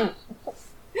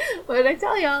 What did I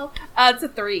tell y'all? It's a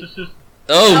 3.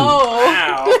 Oh!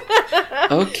 Wow.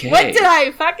 Okay. What did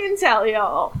I fucking tell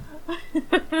y'all?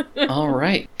 All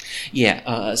right.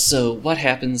 Yeah, so what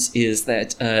happens is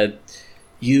that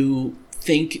you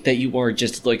think that you are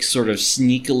just, like, sort of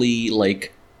sneakily,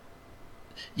 like...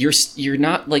 You're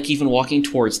not, like, even walking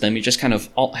towards them. You're just kind of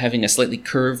having a slightly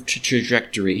curved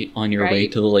trajectory on your way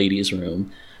Right. to the ladies'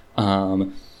 room.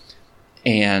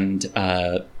 And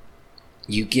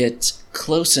you get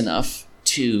close enough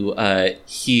to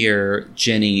hear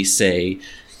Jenny say,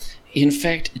 in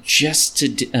fact, just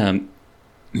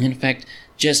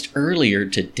earlier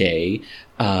today,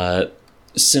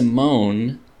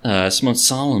 Simone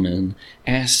Solomon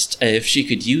asked if she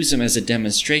could use him as a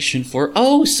demonstration for,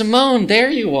 oh, Simone, there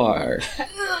you are.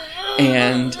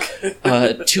 And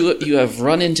you have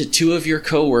run into 2 of your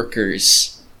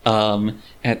coworkers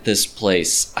at this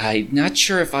place. I'm not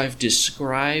sure if I've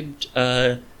described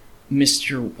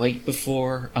Mr. White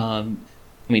before.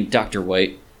 Dr.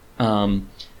 White.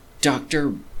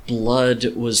 Dr. Blood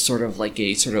was sort of like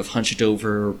a sort of hunched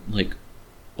over, like,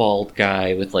 bald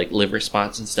guy with, like, liver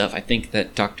spots and stuff. I think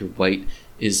that Dr. White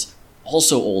is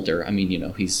also older. I mean,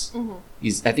 he's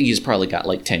I think he's probably got,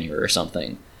 like, tenure or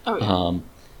something. Oh, yeah.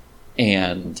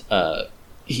 And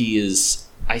he is,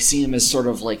 I see him as sort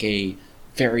of like a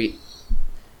very,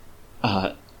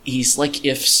 he's like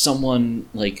if someone,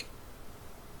 like,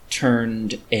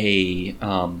 turned a,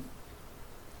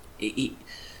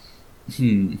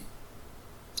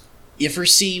 you ever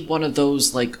see one of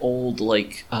those, like, old,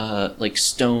 like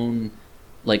stone,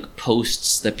 like,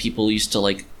 posts that people used to,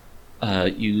 like,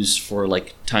 use for,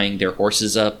 like, tying their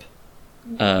horses up?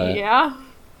 Yeah.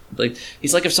 Like,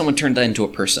 he's like if someone turned that into a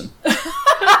person.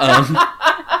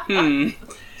 Okay.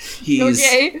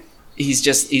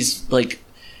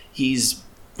 He's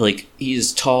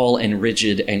tall and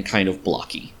rigid and kind of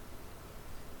blocky.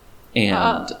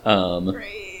 And,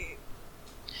 Great.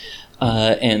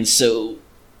 and so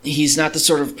he's not the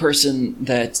sort of person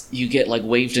that you get, like,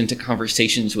 waved into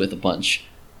conversations with a bunch,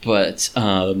 but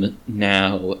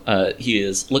now he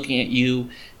is looking at you,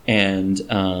 and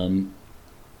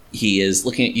he is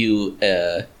looking at you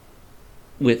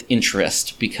with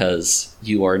interest because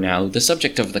you are now the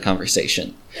subject of the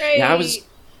conversation. Great. Yeah,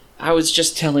 I was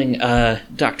just telling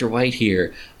Dr. White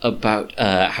here about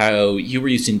how you were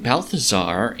using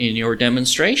Balthazar in your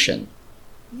demonstration.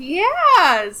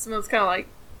 Yeah! Simone's kind of like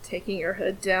taking her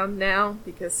hood down now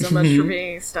because so much for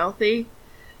being stealthy.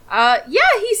 Yeah,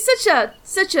 he's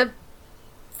such a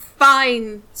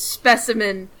fine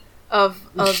specimen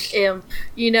of imp,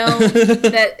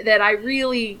 that I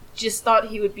really just thought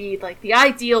he would be, like, the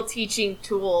ideal teaching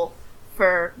tool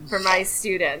for my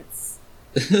students.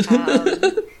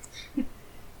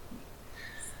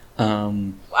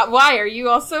 Why are you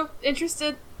also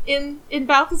interested in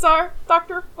Balthazar,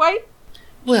 Dr. White?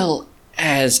 Well,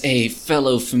 as a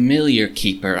fellow familiar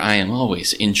keeper, I am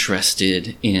always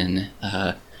interested in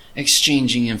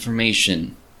exchanging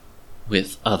information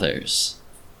with others.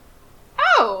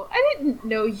 Oh, I didn't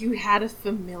know you had a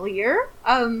familiar.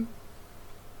 Who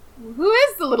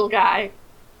is the little guy?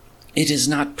 It is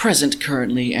not present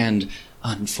currently, and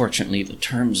unfortunately the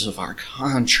terms of our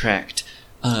contract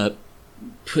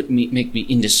make me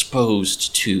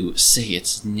indisposed to say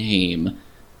its name.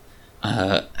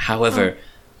 However,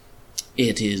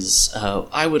 it is,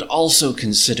 I would also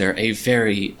consider a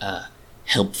very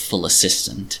helpful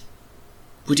assistant.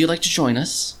 Would you like to join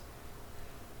us?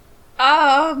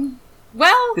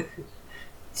 Well,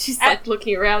 she's like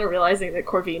looking around and realizing that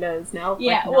Corvina is now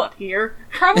not here.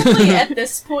 Probably at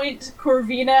this point,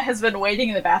 Corvina has been waiting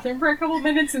in the bathroom for a couple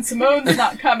minutes and Simone's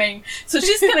not coming. So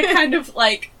she's gonna kind of,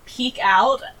 like, peek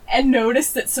out and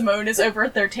notice that Simone is over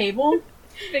at their table.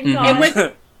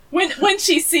 And when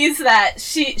she sees that,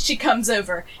 she comes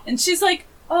over and she's like,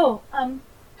 "Oh,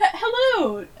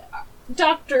 hello,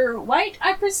 Dr. White,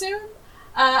 I presume?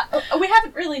 We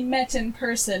haven't really met in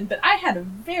person, but I had a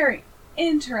very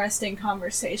interesting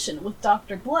conversation with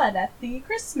Dr. Blood at the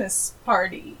Christmas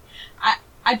party.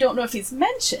 I don't know if he's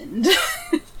mentioned."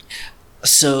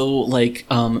 So, like,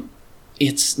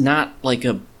 it's not, like,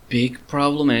 a big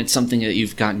problem, and it's something that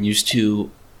you've gotten used to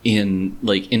in,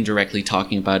 like, indirectly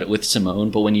talking about it with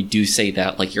Simone, but when you do say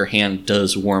that, like, your hand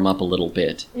does warm up a little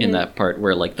bit in that part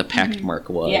where, like, the pact mark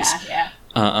was. Yeah.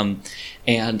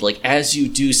 And like as you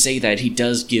do say that, he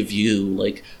does give you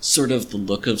like sort of the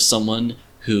look of someone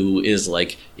who is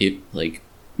like,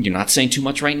 you're not saying too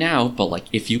much right now, but like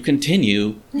if you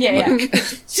continue, Yeah.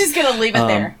 She's gonna leave it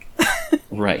there.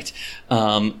 right.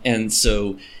 And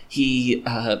so he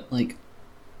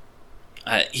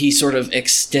he sort of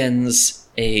extends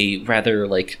a rather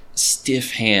like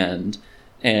stiff hand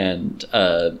and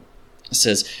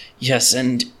says, "Yes,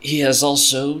 and he has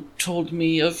also told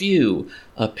me of you.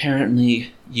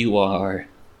 Apparently, you are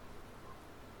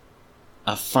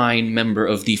a fine member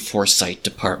of the Foresight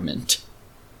Department."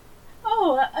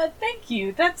 Oh, thank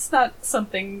you. That's not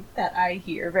something that I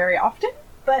hear very often,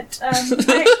 but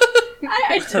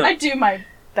I do my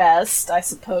best, I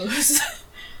suppose.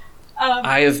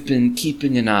 I have been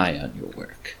keeping an eye on your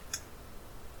work.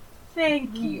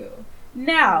 Thank you.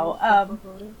 Now,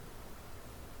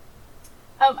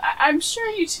 I'm sure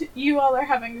you all are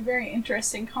having a very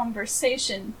interesting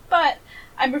conversation, but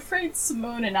I'm afraid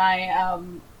Simone and I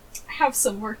have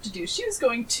some work to do. She was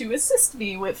going to assist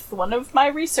me with one of my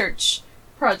research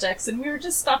projects, and we were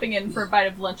just stopping in for a bite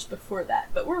of lunch before that.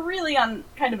 But we're really on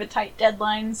kind of a tight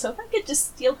deadline, so if I could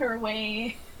just steal her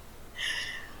away.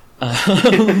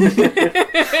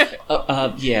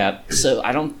 Yeah, so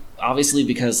I don't, obviously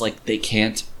because like they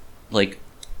can't like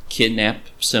kidnap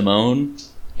Simone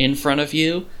in front of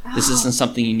you. This isn't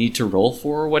something you need to roll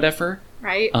for or whatever.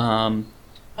 Right? I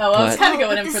was kind of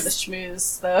going in for the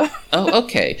schmooze, though. Oh,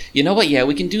 okay. You know what? Yeah,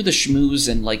 we can do the schmooze,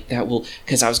 and like that will.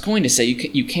 Because I was going to say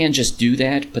you can just do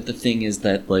that, but the thing is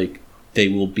that like they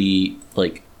will be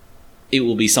like, it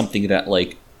will be something that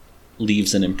like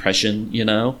leaves an impression. You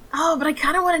know? Oh, but I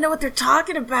kind of want to know what they're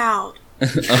talking about.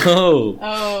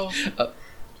 Oh.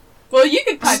 Well, you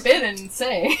could pipe in and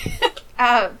say.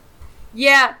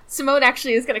 Yeah, Simone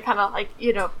actually is going to kind of like,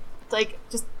 like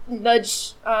just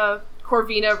nudge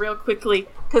Corvina real quickly,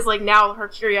 because like now her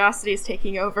curiosity is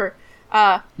taking over,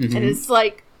 and it's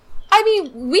like, I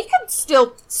mean, we could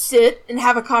still sit and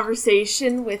have a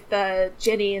conversation with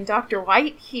Jenny and Dr.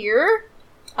 White here,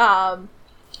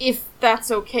 if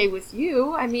that's okay with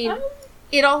you. I mean,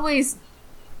 it always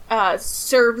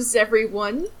serves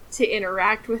everyone to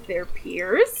interact with their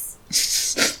peers.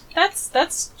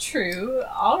 That's true.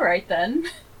 All right then.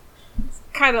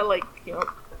 Kind of like,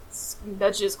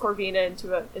 nudges Corvina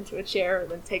into a chair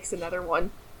and then takes another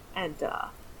one and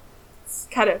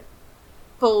kind of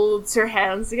folds her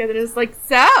hands together and is like,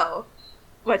 "So,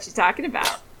 what you talking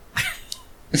about?"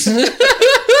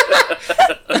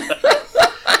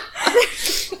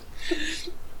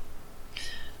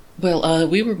 Well,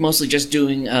 we were mostly just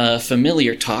doing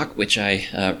familiar talk, which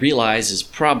I realize is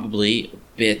probably a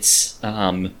bit,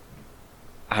 I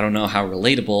don't know how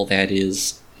relatable that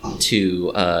is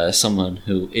to someone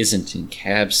who isn't in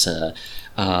CABSA,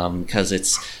 because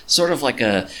it's sort of like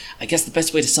I guess the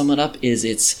best way to sum it up is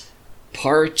it's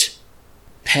part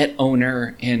pet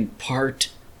owner and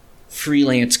part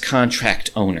freelance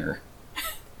contract owner.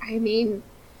 I mean,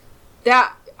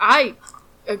 that I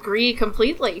agree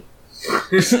completely.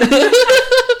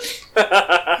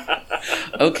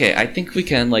 Okay, I think we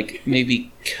can like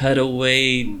maybe cut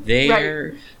away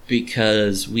there, right,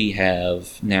 because we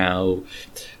have now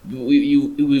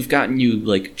we've gotten you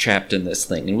like trapped in this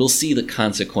thing, and we'll see the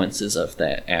consequences of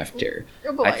that after.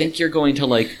 Oh boy. I think you're going to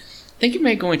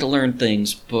learn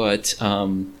things, but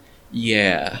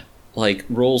yeah, like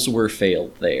roles were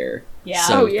failed there. Yeah.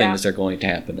 So yeah. Things are going to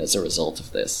happen as a result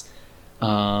of this.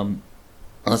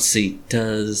 Let's see,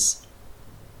 does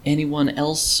anyone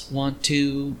else want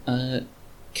to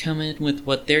come in with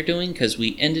what they're doing? Because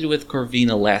we ended with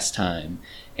Corvina last time,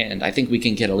 and I think we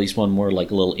can get at least one more like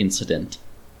little incident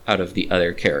out of the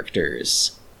other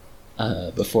characters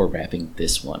before wrapping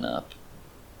this one up.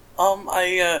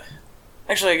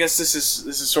 Actually, I guess this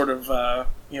is sort of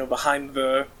behind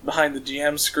the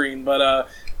GM screen, but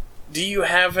do you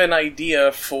have an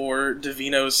idea for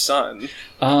Divino's son?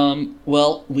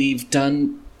 Well, we've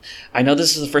done. I know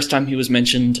this is the first time he was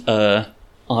mentioned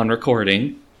on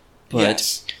recording, but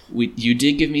yes. You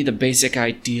did give me the basic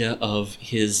idea of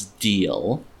his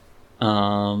deal,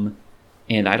 and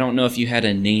I don't know if you had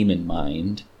a name in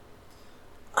mind.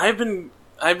 I've been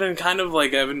kind of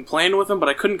like I've been playing with him, but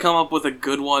I couldn't come up with a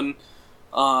good one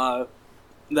that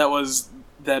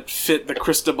fit the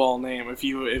Cristobal name. If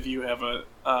you have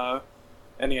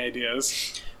any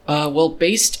ideas? Well,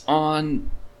 based on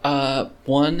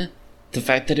one, the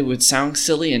fact that it would sound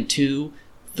silly, and two,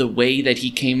 the way that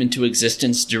he came into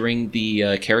existence during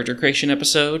the character creation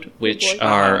episode, which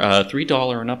are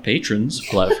 $3 and up patrons,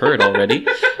 who I've heard already.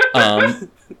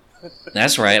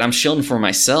 That's right, I'm shilling for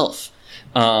myself.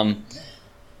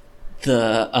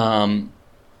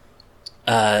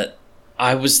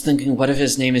 I was thinking, what if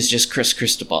his name is just Chris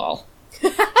Cristobal?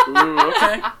 Ooh,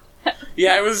 okay.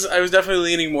 Yeah, I was definitely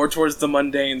leaning more towards the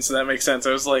mundane, so that makes sense.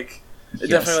 I was like,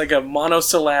 definitely like a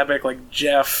monosyllabic, like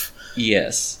Jeff.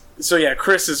 Yes. So yeah,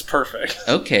 Chris is perfect.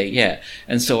 Okay, yeah.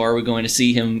 And so are we going to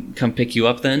see him come pick you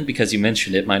up then? Because you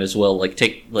mentioned it, might as well, like,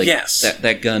 take, like, Yes.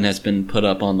 that gun has been put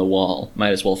up on the wall.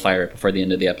 Might as well fire it before the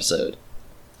end of the episode.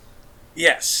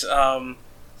 Yes.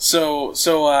 So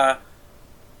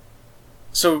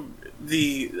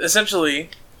essentially,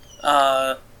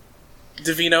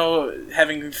 Divino,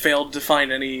 having failed to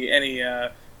find any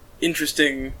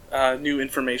interesting new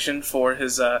information for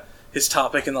his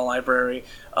topic in the library,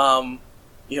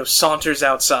 saunters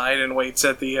outside and waits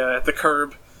at the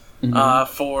curb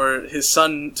for his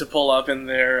son to pull up in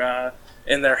their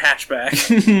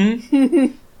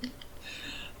hatchback.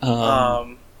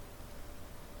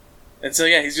 And so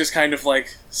yeah, he's just kind of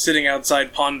like sitting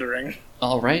outside pondering.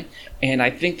 All right. And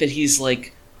I think that he's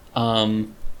like a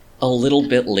little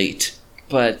bit late,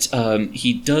 but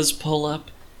he does pull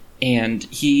up, and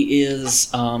he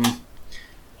is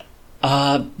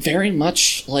very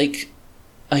much like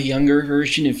a younger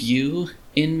version of you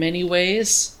in many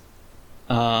ways.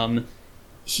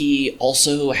 He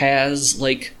also has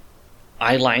like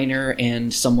eyeliner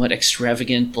and somewhat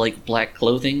extravagant like black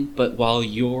clothing, but while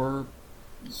your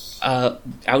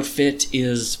outfit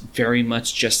is very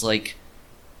much just like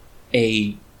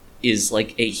a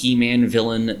He-Man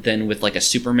villain, then with like a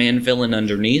Superman villain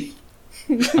underneath.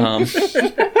 Well,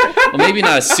 maybe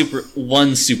not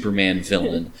one Superman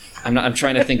villain. I'm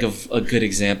trying to think of a good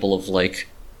example of like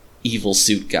evil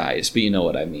suit guys, but you know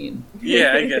what I mean.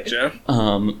 Yeah, I get you.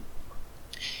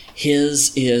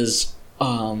 His is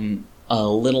a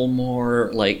little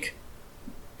more like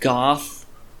goth.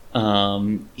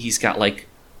 He's got like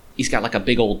a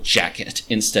big old jacket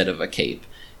instead of a cape,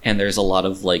 and there's a lot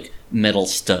of like metal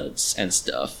studs and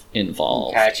stuff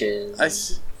involved.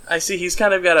 Patches. I see. He's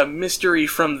kind of got a mystery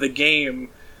from the game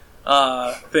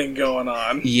thing going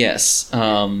on. Yes.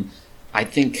 I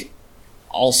think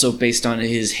also based on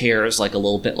his hair is like a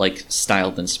little bit like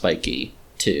styled and spiky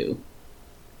too.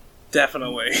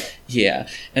 Definitely. Yeah.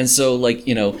 And so like,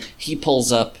 he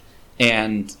pulls up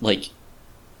and like,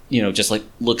 just like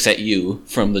looks at you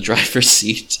from the driver's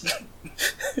seat.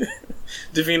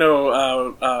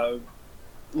 Divino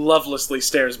lovelessly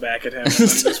stares back at him and then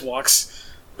just walks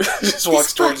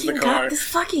towards the car. This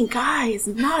fucking guy is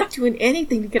not doing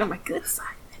anything to get on my good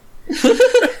side.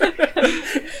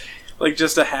 Like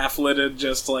just a half-lidded,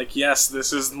 just like, yes,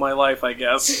 this is my life, I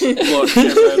guess. Look,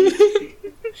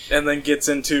 and then gets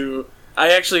into.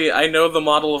 I know the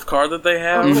model of car that they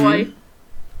have. Oh boy.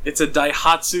 It's a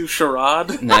Daihatsu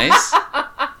Charade. Nice.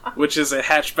 Which is a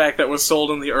hatchback that was sold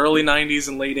in the early 90s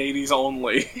and late 80s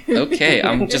only. Okay,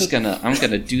 I'm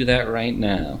gonna do that right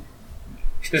now.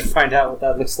 Just find out what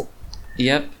that looks like.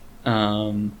 Yep.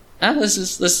 This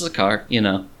is a car,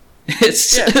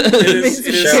 It's Yeah, it is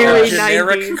Very a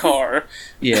generic 90s. car.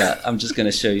 Yeah, I'm just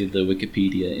gonna show you the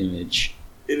Wikipedia image.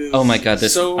 It is Oh my god,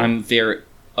 this so... I'm very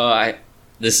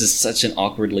this is such an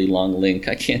awkwardly long link.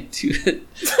 I can't do it.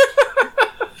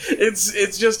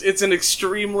 It's an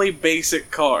extremely basic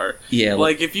car. Yeah,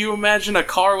 Like if you imagine a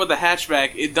car with a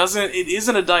hatchback, it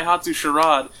isn't a Daihatsu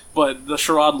Charade, but the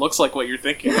Charade looks like what you're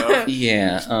thinking of.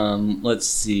 yeah. Let's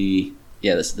see.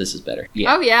 Yeah, this is better.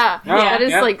 Yeah. Oh yeah, that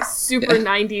is yeah. like super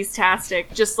 90s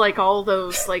tastic, just like all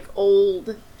those like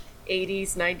old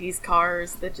 80s 90s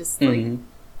cars that just like Mhm.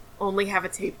 only have a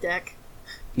tape deck.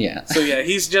 Yeah. So yeah,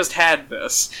 he's just had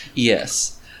this.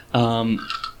 Yes. And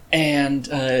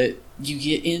you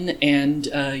get in, and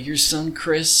your son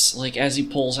Chris, like as he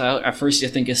pulls out, at first you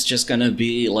think it's just gonna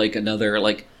be like another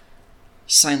like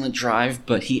silent drive,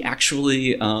 but he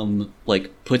actually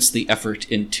like puts the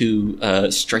effort into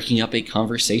striking up a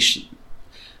conversation.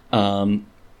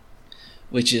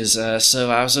 Which is so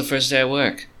how was the first day at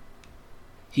work?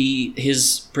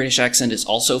 His British accent is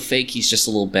also fake, he's just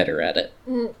a little better at it.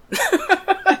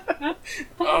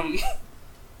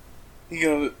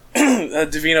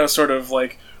 Divino sort of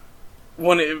like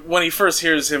when he first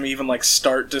hears him even like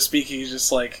start to speak, he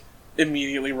just like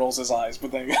immediately rolls his eyes,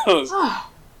 but then goes,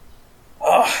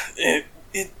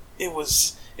 it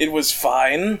was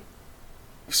fine. It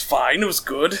was fine. It was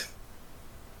good.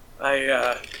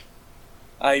 I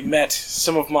met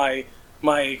some of my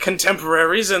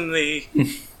contemporaries in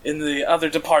the other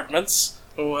departments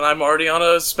when I'm already on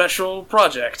a special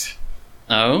project.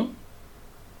 Oh?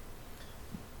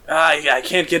 I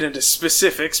can't get into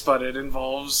specifics, but it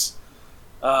involves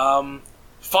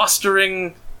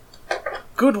fostering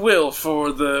goodwill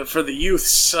for the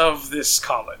youths of this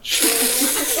college.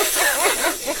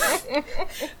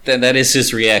 then that is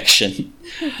his reaction.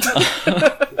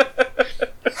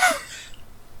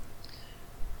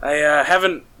 I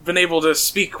haven't been able to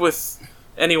speak with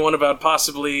anyone about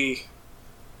possibly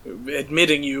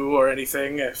admitting you or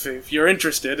anything, if you're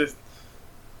interested.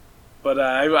 But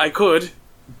I could,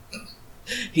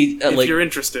 if you're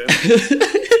interested.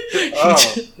 Oh,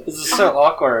 this is so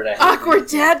awkward. Awkward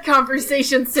dad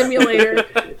conversation simulator.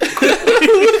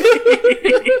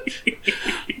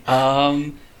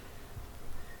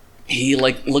 He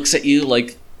like looks at you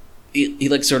like he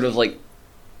like sort of like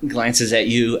glances at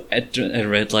you at a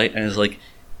red light and is like,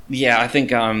 "Yeah, I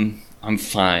think I'm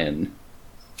fine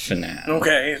for now."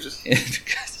 Okay.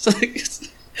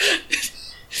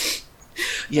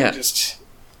 Yeah.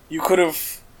 You could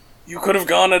have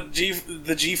gone at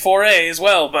the G4A as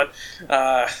well, but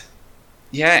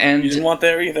Yeah, and you didn't want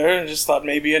there either. I just thought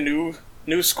maybe a new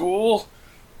school.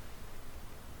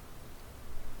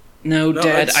 No,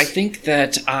 Dad, it's- I think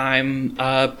that I'm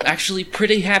actually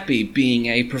pretty happy being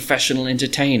a professional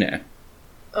entertainer.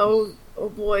 Oh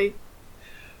boy.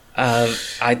 I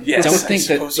Yes, don't think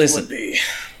I that. suppose you Listen, would be.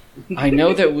 I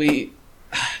know that we.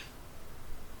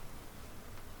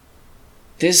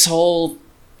 This whole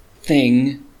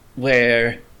thing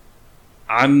where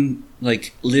I'm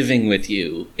like living with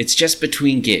you, it's just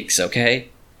between gigs, okay?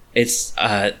 It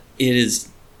is.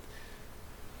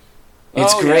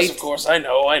 It's great. Yes, of course, I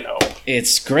know.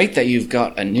 It's great that you've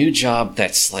got a new job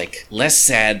that's like less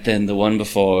sad than the one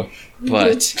before,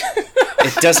 but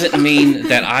it doesn't mean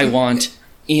that I want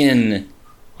in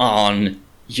on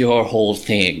your whole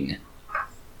thing.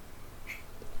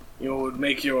 You would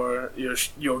make your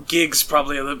gigs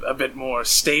probably a bit more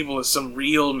stable as some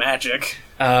real magic.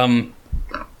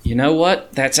 You know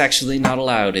what? That's actually not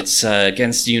allowed. It's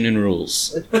against union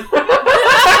rules.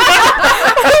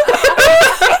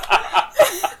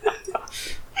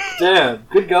 Damn,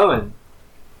 good going.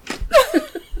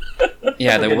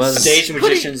 Yeah, there was. Stage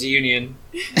Magicians Union.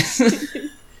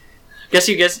 Guess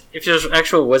if there's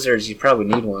actual wizards, you probably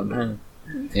need one. Huh?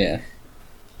 Yeah.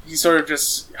 He sort of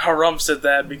just harumphs at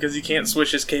that because he can't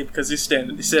switch his cape because he's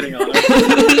sitting on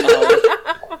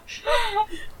it.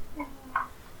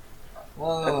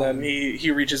 And then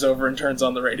he reaches over and turns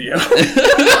on the radio.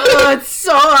 Oh, it's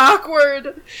so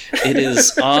awkward. It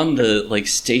is on the like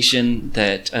station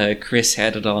that Chris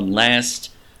had it on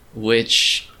last,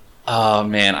 which, oh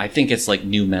man, I think it's like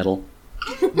new metal.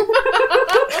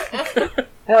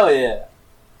 Hell yeah.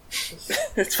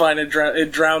 It's fine. It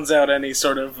drowns out any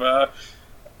sort of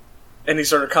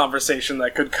conversation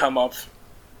that could come up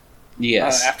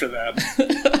Yes. after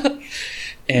that.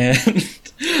 And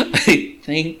I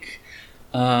think,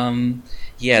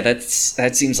 yeah, that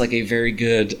seems like a very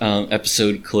good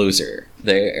episode closer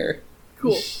there.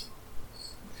 Cool.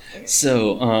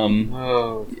 So,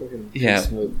 Oh, fucking yeah.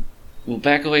 smooth. we'll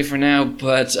back away for now,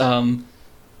 but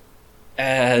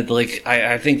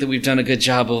I think that we've done a good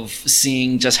job of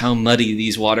seeing just how muddy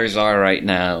these waters are right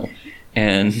now,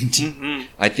 and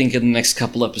I think in the next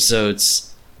couple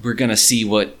episodes we're gonna see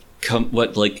what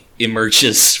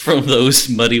emerges from those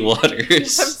muddy I'm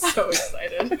waters. so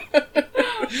excited.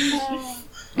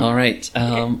 All right.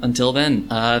 Until then,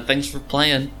 thanks for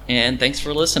playing and thanks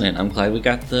for listening. I'm glad we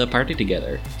got the party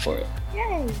together for it.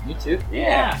 Yay. Me too.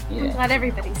 Yeah. I'm glad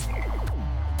everybody's here.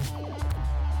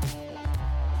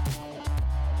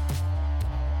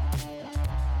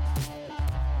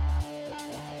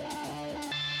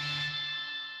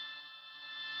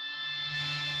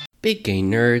 Big Gay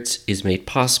Nerds is made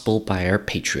possible by our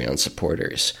Patreon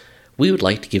supporters. We would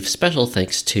like to give special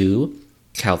thanks to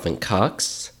Calvin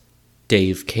Cox,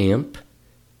 Dave Camp,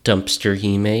 Dumpster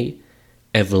Hime,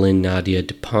 Evelyn Nadia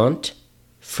DuPont,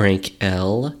 Frank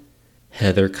L.,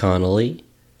 Heather Connolly,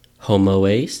 Homo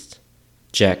Ace,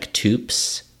 Jack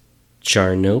Toops,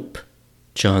 Jarnope,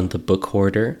 John the Book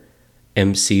Hoarder,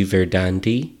 MC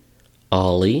Verdandi,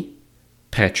 Ollie,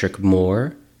 Patrick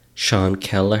Moore, Sean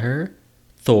Kelleher,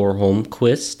 Thor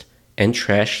Holmquist, and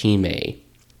Trash Hime.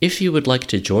 If you would like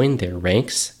to join their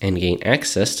ranks and gain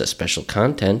access to special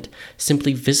content,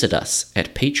 simply visit us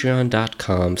at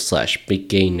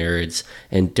patreon.com/biggaynerds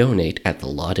and donate at the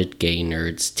lauded Gay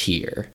Nerds tier.